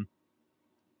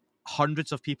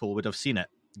 Hundreds of people would have seen it,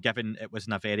 given it was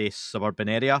in a very suburban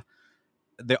area.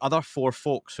 The other 4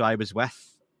 folks who I was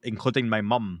with, including my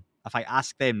mum, if I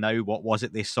ask them now what was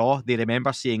it they saw, they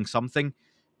remember seeing something,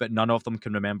 but none of them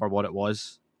can remember what it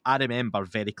was. I remember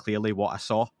very clearly what I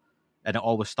saw, and it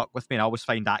always stuck with me. And I always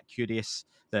find that curious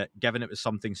that, given it was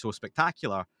something so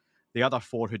spectacular, the other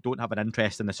 4 who don't have an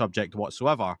interest in the subject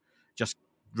whatsoever just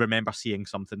remember seeing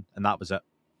something, and that was it.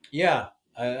 Yeah,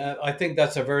 I think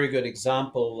that's a very good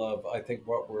example of, I think,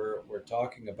 what we're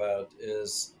talking about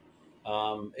is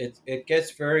it gets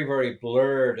very, very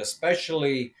blurred,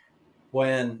 especially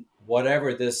when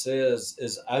whatever this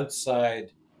is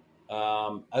outside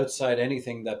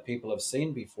anything that people have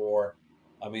seen before.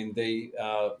 I mean, the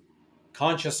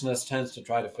consciousness tends to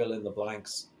try to fill in the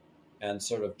blanks and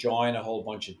sort of join a whole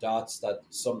bunch of dots that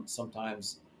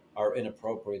sometimes are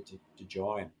inappropriate to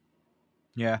join.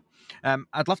 Yeah.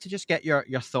 I'd love to just get your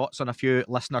thoughts on a few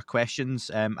listener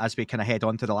questions as we kind of head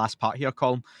on to the last part here,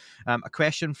 Colm. A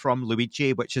question from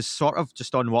Luigi, which is sort of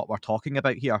just on what we're talking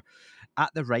about here.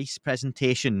 At the Rice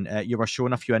presentation, you were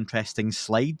showing a few interesting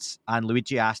slides, and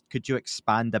Luigi asked, could you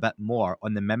expand a bit more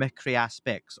on the mimicry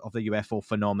aspects of the UFO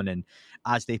phenomenon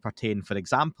as they pertain, for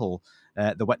example,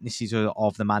 the witnesses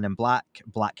of the man in black,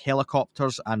 black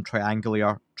helicopters, and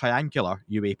triangular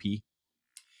UAP?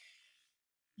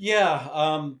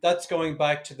 Yeah, that's going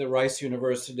back to the Rice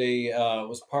University. It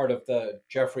was part of the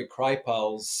Jeffrey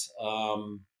Kripal's,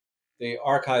 the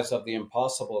Archives of the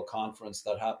Impossible conference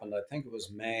that happened. I think it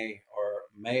was May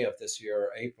of this year, or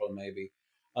April maybe.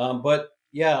 But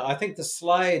yeah, I think the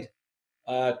slide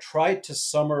tried to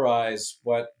summarize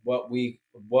what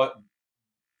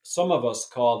some of us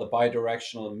call the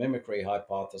bidirectional mimicry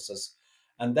hypothesis,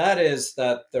 and that is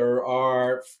that the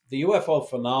UFO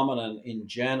phenomenon in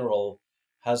general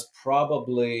has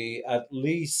probably at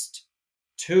least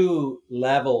 2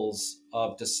 levels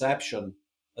of deception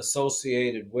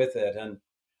associated with it. And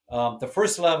the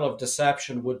first level of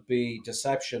deception would be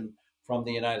deception from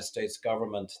the United States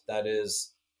government, that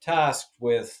is tasked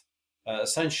with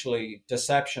essentially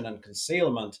deception and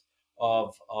concealment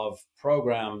of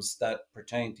programs that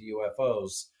pertain to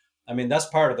UFOs. I mean, that's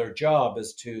part of their job,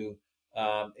 is to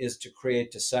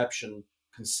create deception,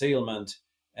 concealment,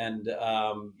 and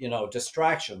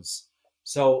distractions.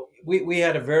 So we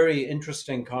had a very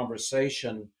interesting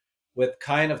conversation with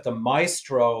kind of the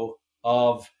maestro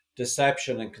of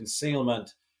deception and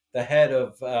concealment, the head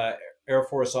of Air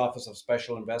Force Office of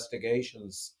Special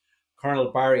Investigations,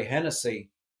 Colonel Barry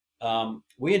Hennessy.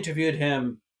 We interviewed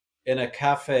him in a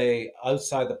cafe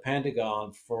outside the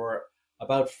Pentagon for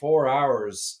about 4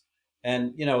 hours.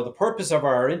 And, the purpose of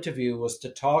our interview was to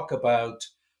talk about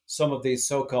some of these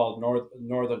so-called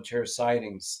Northern Tier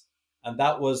sightings. And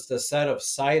that was the set of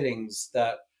sightings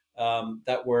that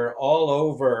were all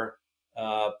over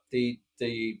the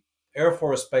Air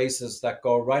Force bases that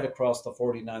go right across the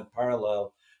 49th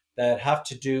parallel, that have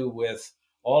to do with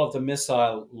all of the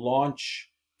missile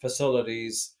launch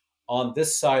facilities on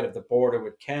this side of the border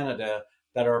with Canada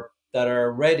that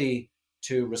are ready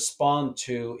to respond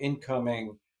to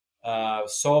incoming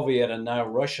Soviet and now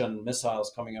Russian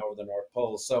missiles coming over the North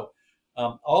Pole. So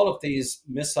all of these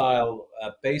missile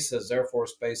bases, Air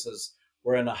Force bases,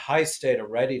 were in a high state of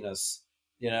readiness,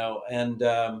 and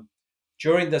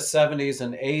during the 70s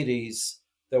and 80s,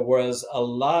 there was a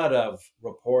lot of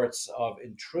reports of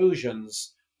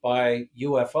intrusions by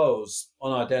UFOs,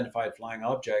 unidentified flying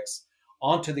objects,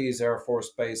 onto these Air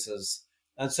Force bases.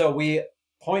 And so we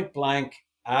point blank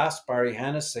asked Barry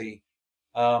Hennessy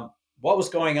what was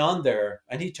going on there.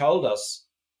 And he told us,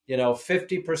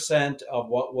 50% of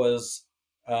what was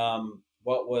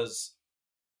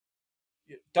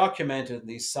documented in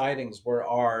these sightings were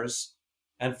ours,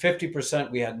 and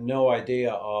 50% we had no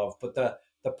idea of. But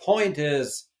the point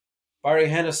is, Barry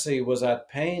Hennessy was at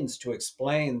pains to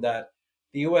explain that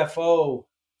the UFO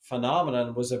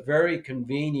phenomenon was a very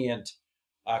convenient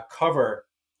cover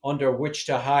under which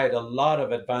to hide a lot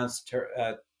of advanced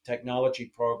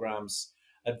technology programs,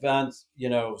 advanced,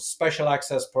 special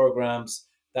access programs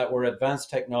that were advanced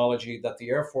technology that the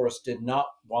Air Force did not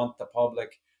want the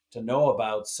public to know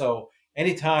about. So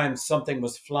anytime something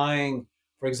was flying,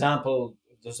 for example,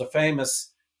 there's a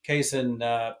famous case in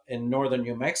northern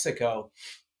New Mexico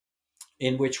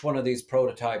in which one of these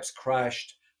prototypes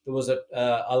crashed. There was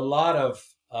a lot of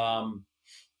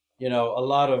a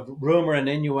lot of rumor and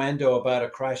innuendo about a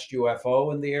crashed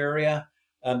UFO in the area,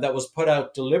 that was put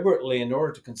out deliberately in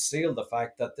order to conceal the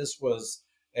fact that this was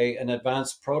an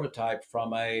advanced prototype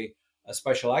from a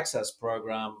special access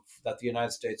program that the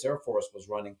United States Air Force was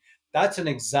running. That's an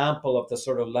example of the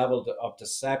sort of level of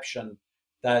deception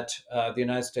that the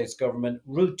United States government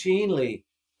routinely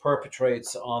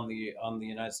perpetrates on the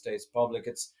United States public.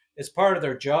 It's part of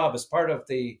their job. It's part of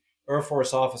the Air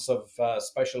Force Office of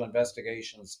Special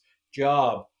Investigations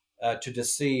job to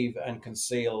deceive and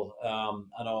conceal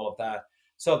and all of that.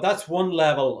 So that's one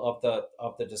level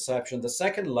of the deception. The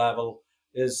second level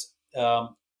is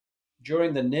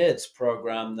during the NIDS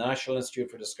program, the National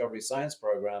Institute for Discovery Science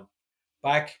program,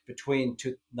 back between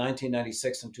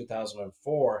 1996 and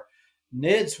 2004,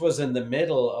 NIDS was in the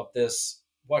middle of this,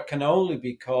 what can only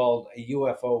be called a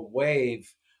UFO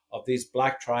wave of these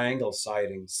black triangle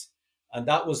sightings. And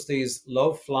that was these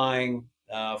low-flying,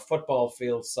 football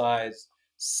field size,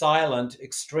 silent,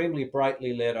 extremely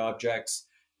brightly lit objects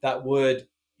that would,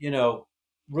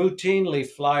 routinely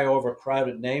fly over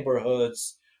crowded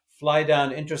neighborhoods, fly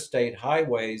down interstate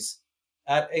highways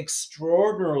at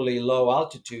extraordinarily low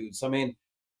altitudes. I mean,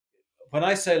 when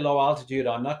I say low altitude,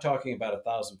 I'm not talking about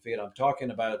 1,000 feet. I'm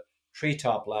talking about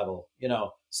treetop level,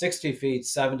 60 feet,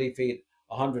 70 feet,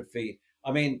 100 feet.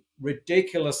 I mean,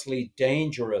 ridiculously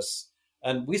dangerous.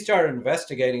 And we started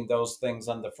investigating those things.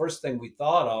 And the first thing we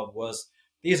thought of was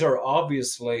these are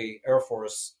obviously Air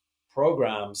Force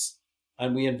programs.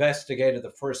 And we investigated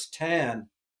the first 10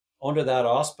 under that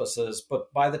auspices.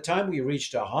 But by the time we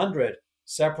reached 100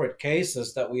 separate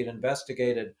cases that we had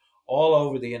investigated all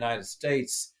over the United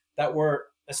States that were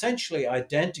essentially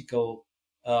identical,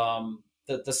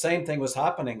 the same thing was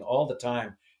happening all the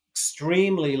time.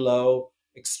 Extremely low,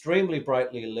 extremely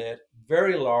brightly lit,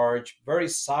 very large, very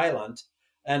silent.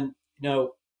 And,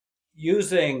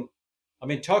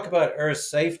 talk about air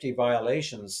safety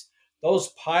violations. Those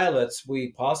pilots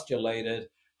we postulated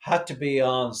had to be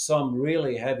on some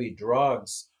really heavy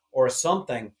drugs or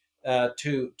something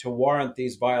to warrant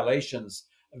these violations.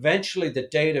 Eventually, the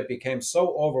data became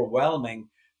so overwhelming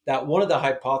that one of the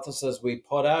hypotheses we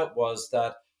put out was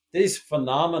that this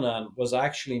phenomenon was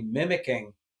actually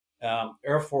mimicking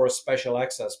Air Force special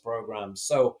access programs.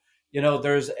 So,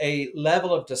 there's a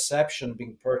level of deception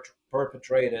being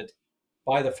perpetrated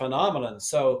by the phenomenon.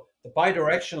 So the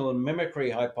bidirectional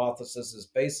mimicry hypothesis is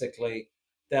basically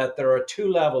that there are two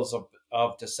levels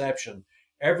of deception.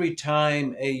 Every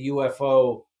time a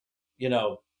UFO,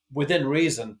 within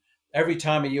reason, every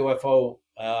time a UFO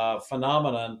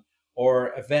phenomenon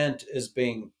or event is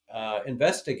being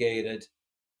investigated,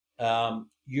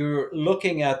 you're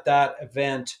looking at that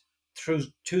event through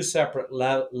two separate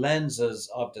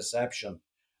lenses of deception.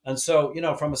 And so,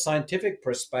 from a scientific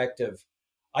perspective,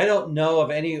 I don't know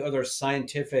of any other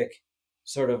scientific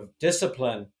sort of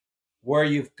discipline where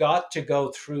you've got to go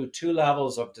through two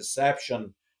levels of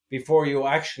deception before you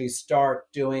actually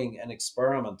start doing an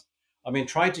experiment.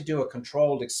 Trying to do a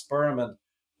controlled experiment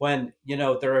when,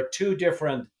 there are two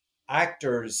different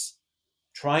actors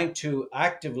trying to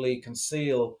actively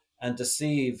conceal and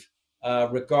deceive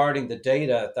regarding the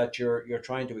data that you're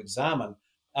trying to examine.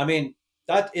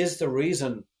 That is the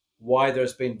reason why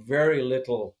there's been very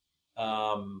little,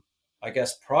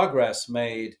 progress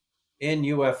made in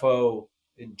UFO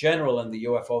in general in the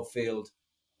UFO field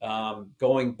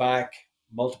going back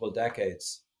multiple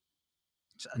decades.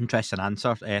 Interesting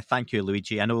answer. Thank you,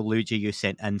 Luigi. I know, Luigi, you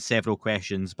sent in several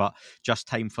questions, but just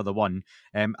time for the one.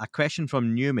 A question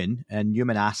from Newman, and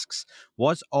Newman asks,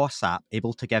 was OSAP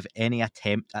able to give any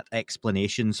attempt at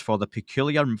explanations for the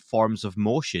peculiar forms of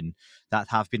motion that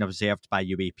have been observed by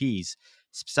UAPs,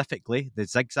 specifically the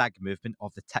zigzag movement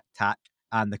of the tic-tac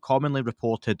and the commonly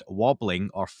reported wobbling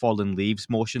or fallen leaves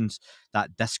motions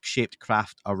that disc-shaped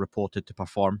craft are reported to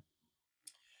perform?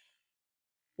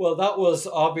 Well, that was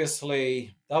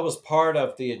part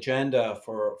of the agenda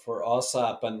for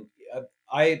OSAP, and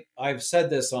I've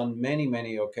said this on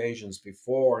many occasions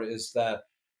before. Is that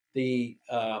the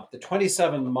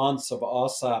 27 months of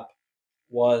OSAP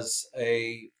was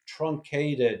a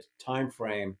truncated time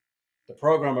frame. The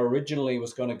program originally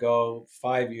was going to go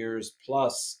 5 years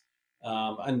plus,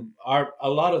 and a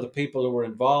lot of the people who were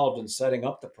involved in setting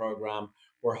up the program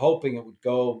were hoping it would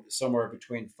go somewhere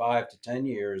between 5 to 10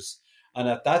 years. And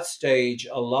at that stage,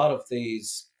 a lot of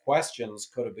these questions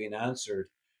could have been answered.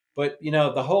 But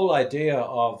the whole idea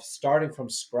of starting from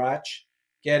scratch,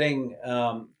 getting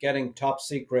top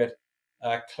secret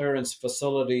clearance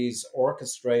facilities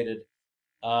orchestrated,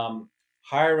 um,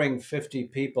 hiring 50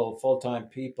 people, full-time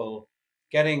people,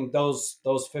 getting those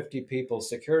 50 people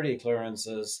security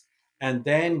clearances, and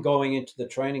then going into the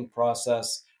training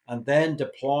process, and then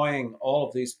deploying all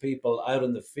of these people out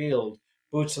in the field,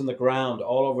 boots on the ground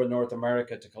all over North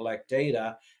America to collect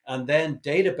data, and then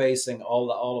databasing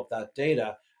all of that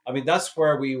data. I mean, that's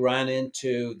where we ran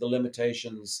into the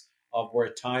limitations of where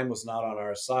time was not on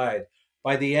our side.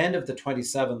 By the end of the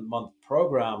 27-month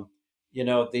program,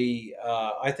 the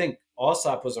I think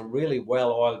OSAP was a really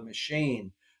well-oiled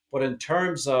machine, but in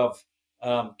terms of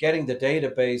getting the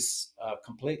database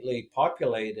completely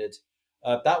populated,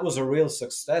 that was a real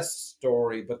success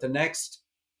story. But the next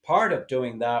part of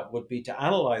doing that would be to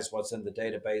analyze what's in the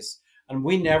database, and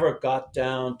we never got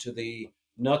down to the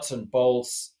nuts and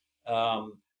bolts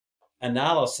um,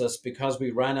 analysis because we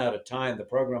ran out of time. The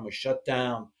program was shut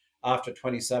down after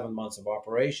 27 months of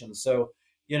operation. So,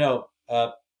 you know, uh,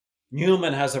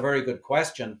 Newman has a very good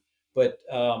question, but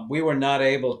we were not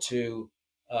able to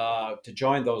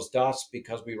join those dots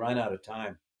because we ran out of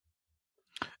time.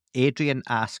 Adrian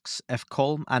asks, if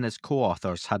Colm and his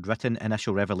co-authors had written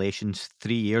Initial Revelations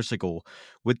 3 years ago,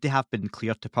 would they have been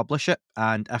cleared to publish it?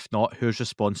 And if not, who's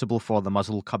responsible for the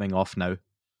muzzle coming off now?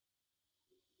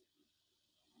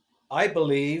 I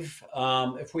believe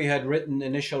if we had written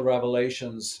Initial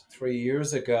Revelations 3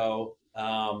 years ago,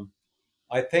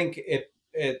 I think it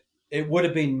would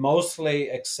have been mostly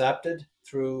accepted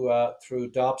through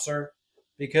Dopser,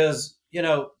 because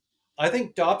I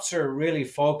think Dopser really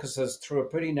focuses through a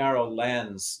pretty narrow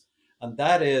lens, and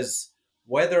that is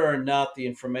whether or not the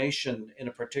information in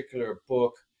a particular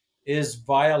book is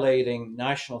violating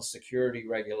national security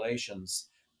regulations,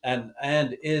 and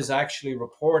is actually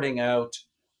reporting out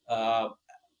uh,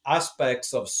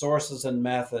 aspects of sources and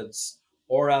methods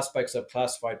or aspects of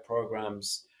classified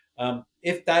programs.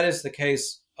 If that is the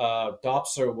case,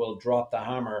 Dopser will drop the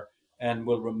hammer and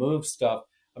will remove stuff.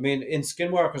 I mean, in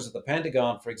Skinwalkers at the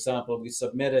Pentagon, for example, we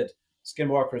submitted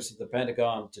Skinwalkers at the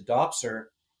Pentagon to Dopser,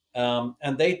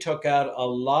 and they took out a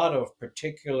lot of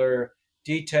particular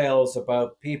details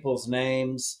about people's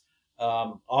names,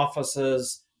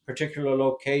 offices, particular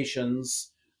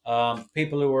locations,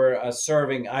 people who were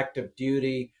serving active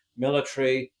duty,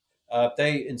 military.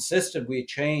 They insisted we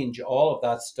change all of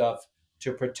that stuff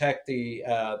to protect the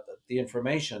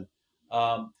information.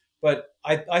 But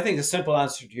I think the simple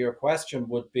answer to your question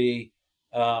would be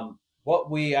what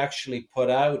we actually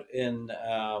put out in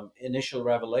Initial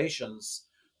Revelations.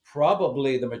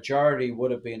 Probably the majority would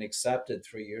have been accepted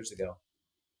 3 years ago.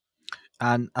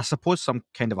 And I suppose some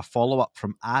kind of a follow up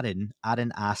from Aaron.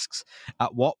 Aaron asks,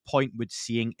 at what point would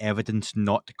seeing evidence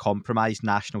not compromise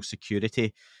national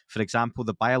security? For example,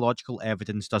 the biological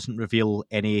evidence doesn't reveal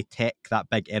any tech that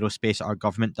big aerospace or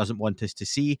government doesn't want us to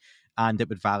see, and it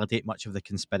would validate much of the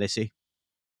conspiracy.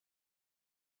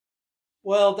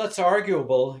 Well, that's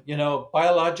arguable.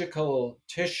 Biological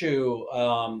tissue,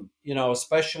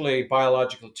 especially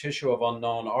biological tissue of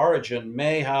unknown origin,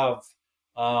 may have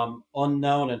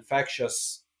unknown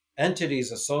infectious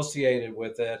entities associated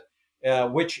with it,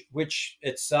 which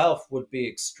itself would be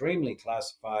extremely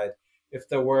classified. If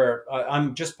there were,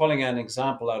 I'm just pulling an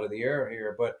example out of the air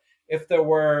here, but if there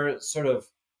were sort of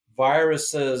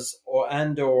viruses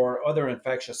or other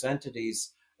infectious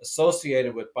entities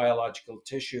associated with biological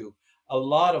tissue, a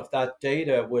lot of that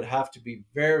data would have to be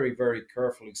very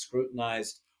carefully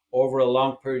scrutinized over a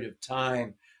long period of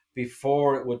time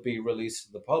before it would be released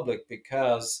to the public,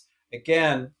 because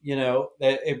again,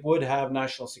 it would have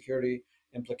national security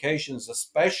implications,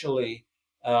 especially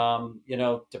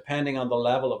depending on the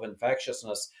level of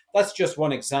infectiousness. That's just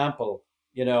one example,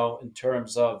 in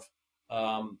terms of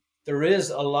there is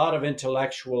a lot of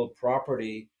intellectual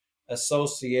property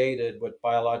associated with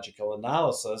biological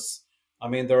analysis. I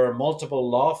mean, there are multiple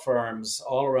law firms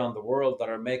all around the world that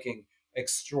are making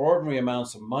extraordinary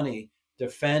amounts of money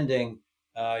defending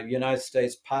United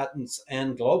States patents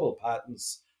and global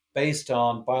patents based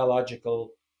on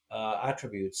biological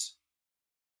attributes.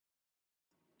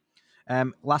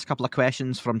 Last couple of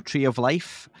questions from Tree of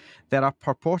Life. There are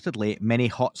purportedly many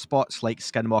hotspots like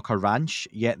Skinwalker Ranch,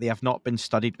 yet they have not been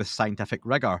studied with scientific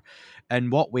rigour. In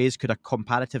what ways could a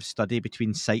comparative study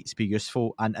between sites be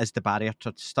useful, and is the barrier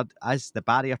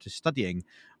to studying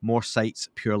more sites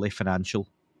purely financial?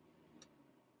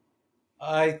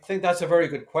 I think that's a very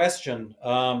good question.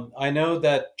 I know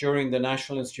that during the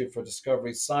National Institute for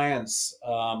Discovery Science,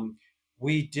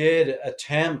 we did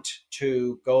attempt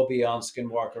to go beyond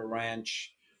Skinwalker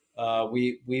Ranch.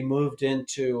 We moved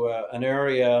into an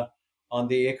area on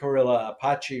the Icarilla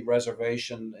Apache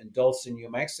Reservation in Dulce, New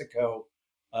Mexico,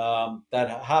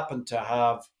 that happened to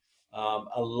have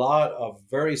a lot of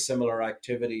very similar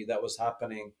activity that was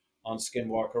happening on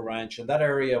Skinwalker Ranch, and that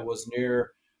area was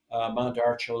near Mount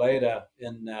Archuleta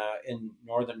in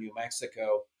northern New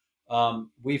Mexico.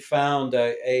 We found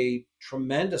a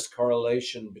tremendous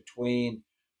correlation between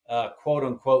quote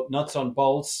unquote nuts and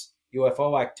bolts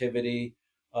UFO activity,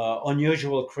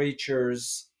 unusual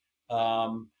creatures,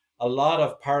 a lot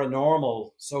of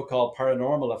paranormal, so-called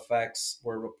paranormal effects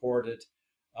were reported.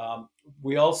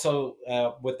 We also,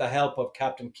 with the help of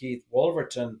Captain Keith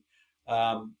Wolverton,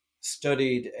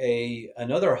 studied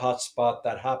another hotspot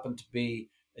that happened to be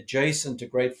adjacent to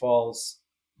Great Falls,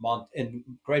 in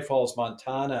Great Falls,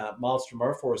 Montana, Malmstrom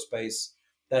Air Force Base,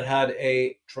 that had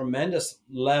a tremendous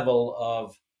level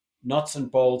of nuts and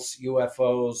bolts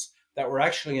UFOs that were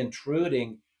actually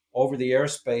intruding over the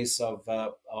airspace of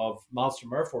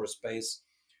Malmstrom Air Force Base,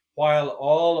 while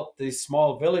all of the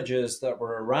small villages that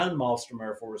were around Malmstrom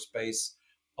Air Force Base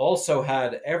also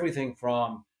had everything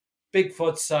from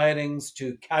Bigfoot sightings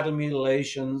to cattle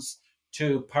mutilations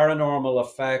to paranormal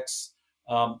effects,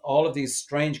 all of these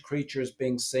strange creatures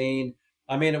being seen.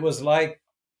 I mean, it was like,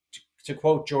 to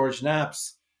quote George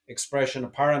Knapp's expression, a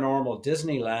paranormal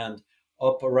Disneyland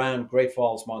up around Great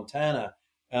Falls, Montana.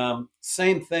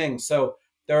 Same thing. So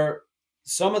there are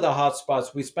some of the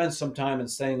hotspots. We spent some time in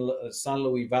San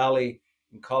Luis Valley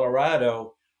in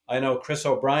Colorado. I know Chris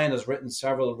O'Brien has written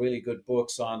several really good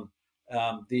books on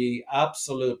the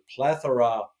absolute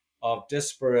plethora of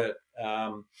disparate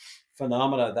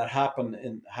phenomena that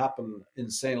happen in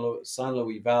San Luis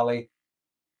Valley.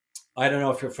 I don't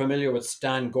know if you're familiar with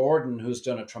Stan Gordon, who's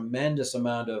done a tremendous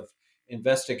amount of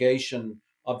investigation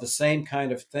of the same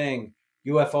kind of thing,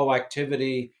 UFO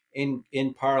activity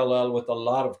in parallel with a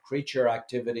lot of creature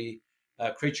activity,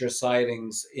 creature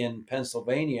sightings in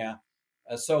Pennsylvania.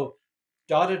 So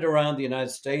dotted around the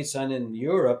United States and in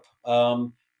Europe,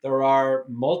 there are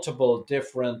multiple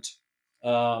different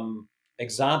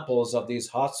examples of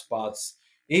these hotspots.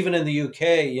 Even in the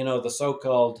UK, the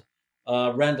so-called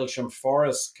Rendlesham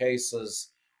Forest cases,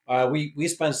 we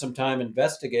spent some time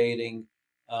investigating,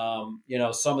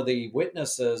 some of the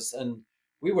witnesses, and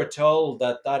we were told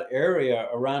that area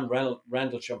around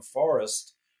Rendlesham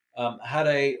Forest had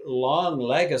a long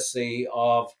legacy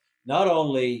of not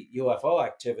only UFO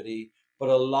activity, but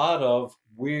a lot of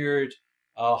weird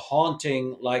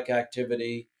haunting-like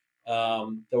activity.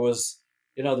 There was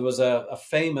a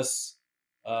famous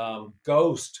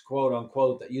ghost, quote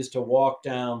unquote, that used to walk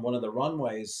down one of the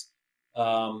runways,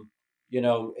 in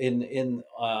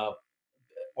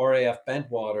RAF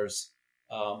Bentwaters.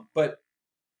 But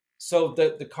so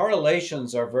the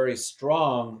correlations are very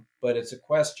strong, but it's a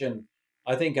question,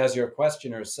 I think, as your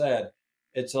questioner said,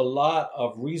 it's a lot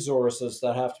of resources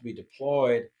that have to be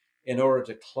deployed in order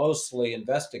to closely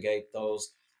investigate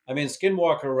those. I mean,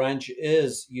 Skinwalker Ranch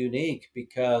is unique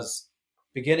because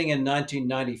beginning in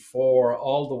 1994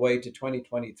 all the way to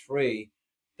 2023,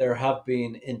 there have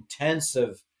been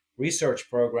intensive research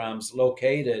programs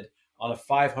located on a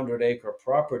 500-acre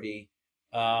property.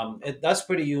 That's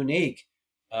pretty unique.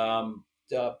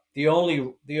 The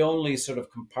only sort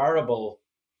of comparable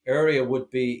area would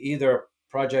be either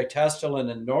Project Hestelin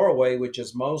in Norway, which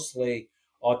is mostly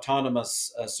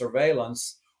autonomous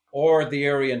surveillance, or the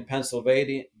area in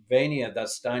Pennsylvania that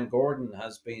Stan Gordon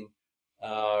has been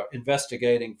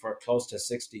investigating for close to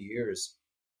 60 years.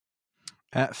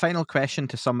 Final question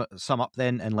to sum up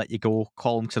then and let you go,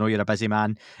 Colm, because I know you're a busy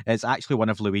man. It's actually one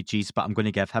of Luigi's, but I'm going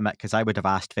to give him it because I would have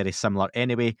asked very similar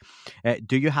anyway.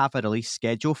 Do you have a release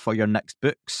schedule for your next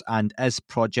books, and is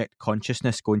Project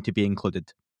Consciousness going to be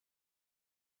included?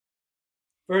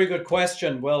 Very good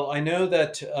question. Well, I know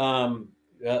that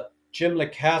Jim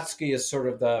Lukatsky is sort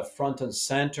of the front and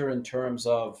center in terms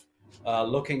of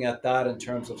looking at that in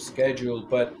terms of schedule,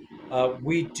 but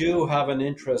we do have an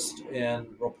interest in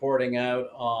reporting out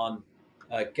on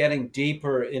getting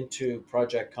deeper into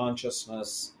project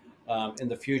consciousness in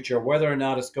the future. Whether or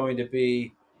not it's going to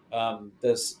be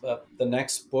the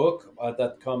next book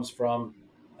that comes from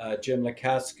Jim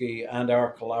Lukatsky and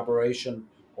our collaboration,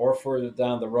 or further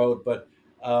down the road, but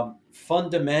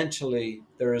fundamentally,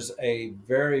 there's a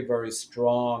very, very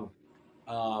strong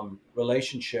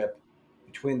relationship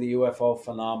between the UFO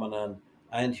phenomenon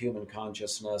and human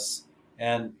consciousness.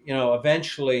 And,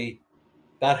 eventually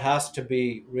that has to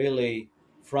be really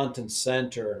front and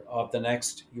center of the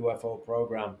next UFO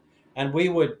program. And we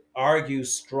would argue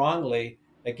strongly,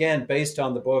 again, based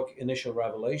on the book Initial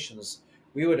Revelations,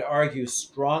 we would argue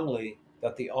strongly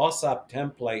that the OSAP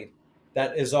template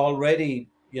that is already,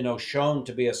 shown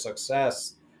to be a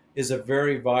success is a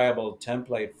very viable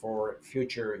template for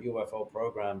future UFO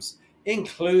programs,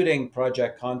 including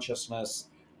Project Consciousness,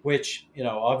 which,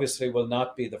 obviously will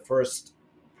not be the first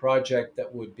project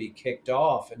that would be kicked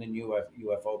off in a new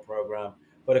UFO program,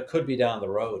 but it could be down the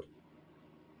road.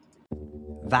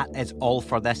 That is all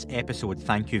for this episode.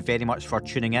 Thank you very much for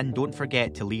tuning in. Don't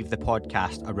forget to leave the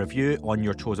podcast a review on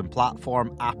your chosen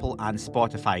platform. Apple and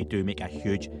Spotify do make a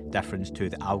huge difference to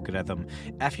the algorithm.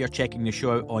 If you're checking the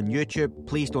show out on YouTube,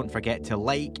 please don't forget to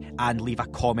like and leave a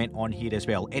comment on here as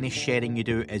well. Any sharing you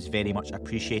do is very much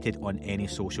appreciated on any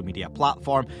social media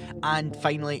platform. And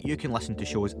finally, you can listen to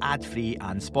shows ad-free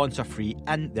and sponsor-free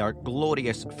in their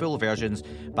glorious full versions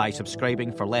by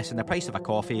subscribing for less than the price of a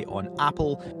coffee on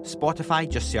Apple, Spotify,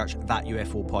 just search That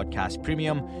UFO Podcast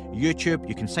Premium. YouTube,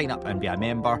 you can sign up and be a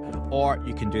member, or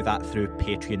you can do that through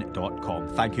patreon.com.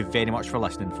 Thank you very much for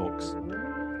listening, folks.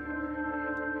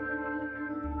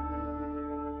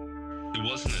 It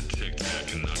wasn't a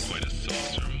tic-tac and not quite a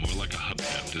saucer, more like a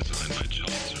hubcap designed by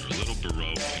Chaucer, a little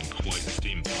baroque and quite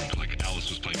steampunk, like Alice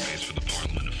was playing bass for the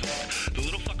Parliament of Folk. The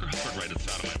little fucker hovered right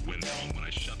outside of my window, and when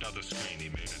I shoved out the screen, he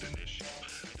made it an issue.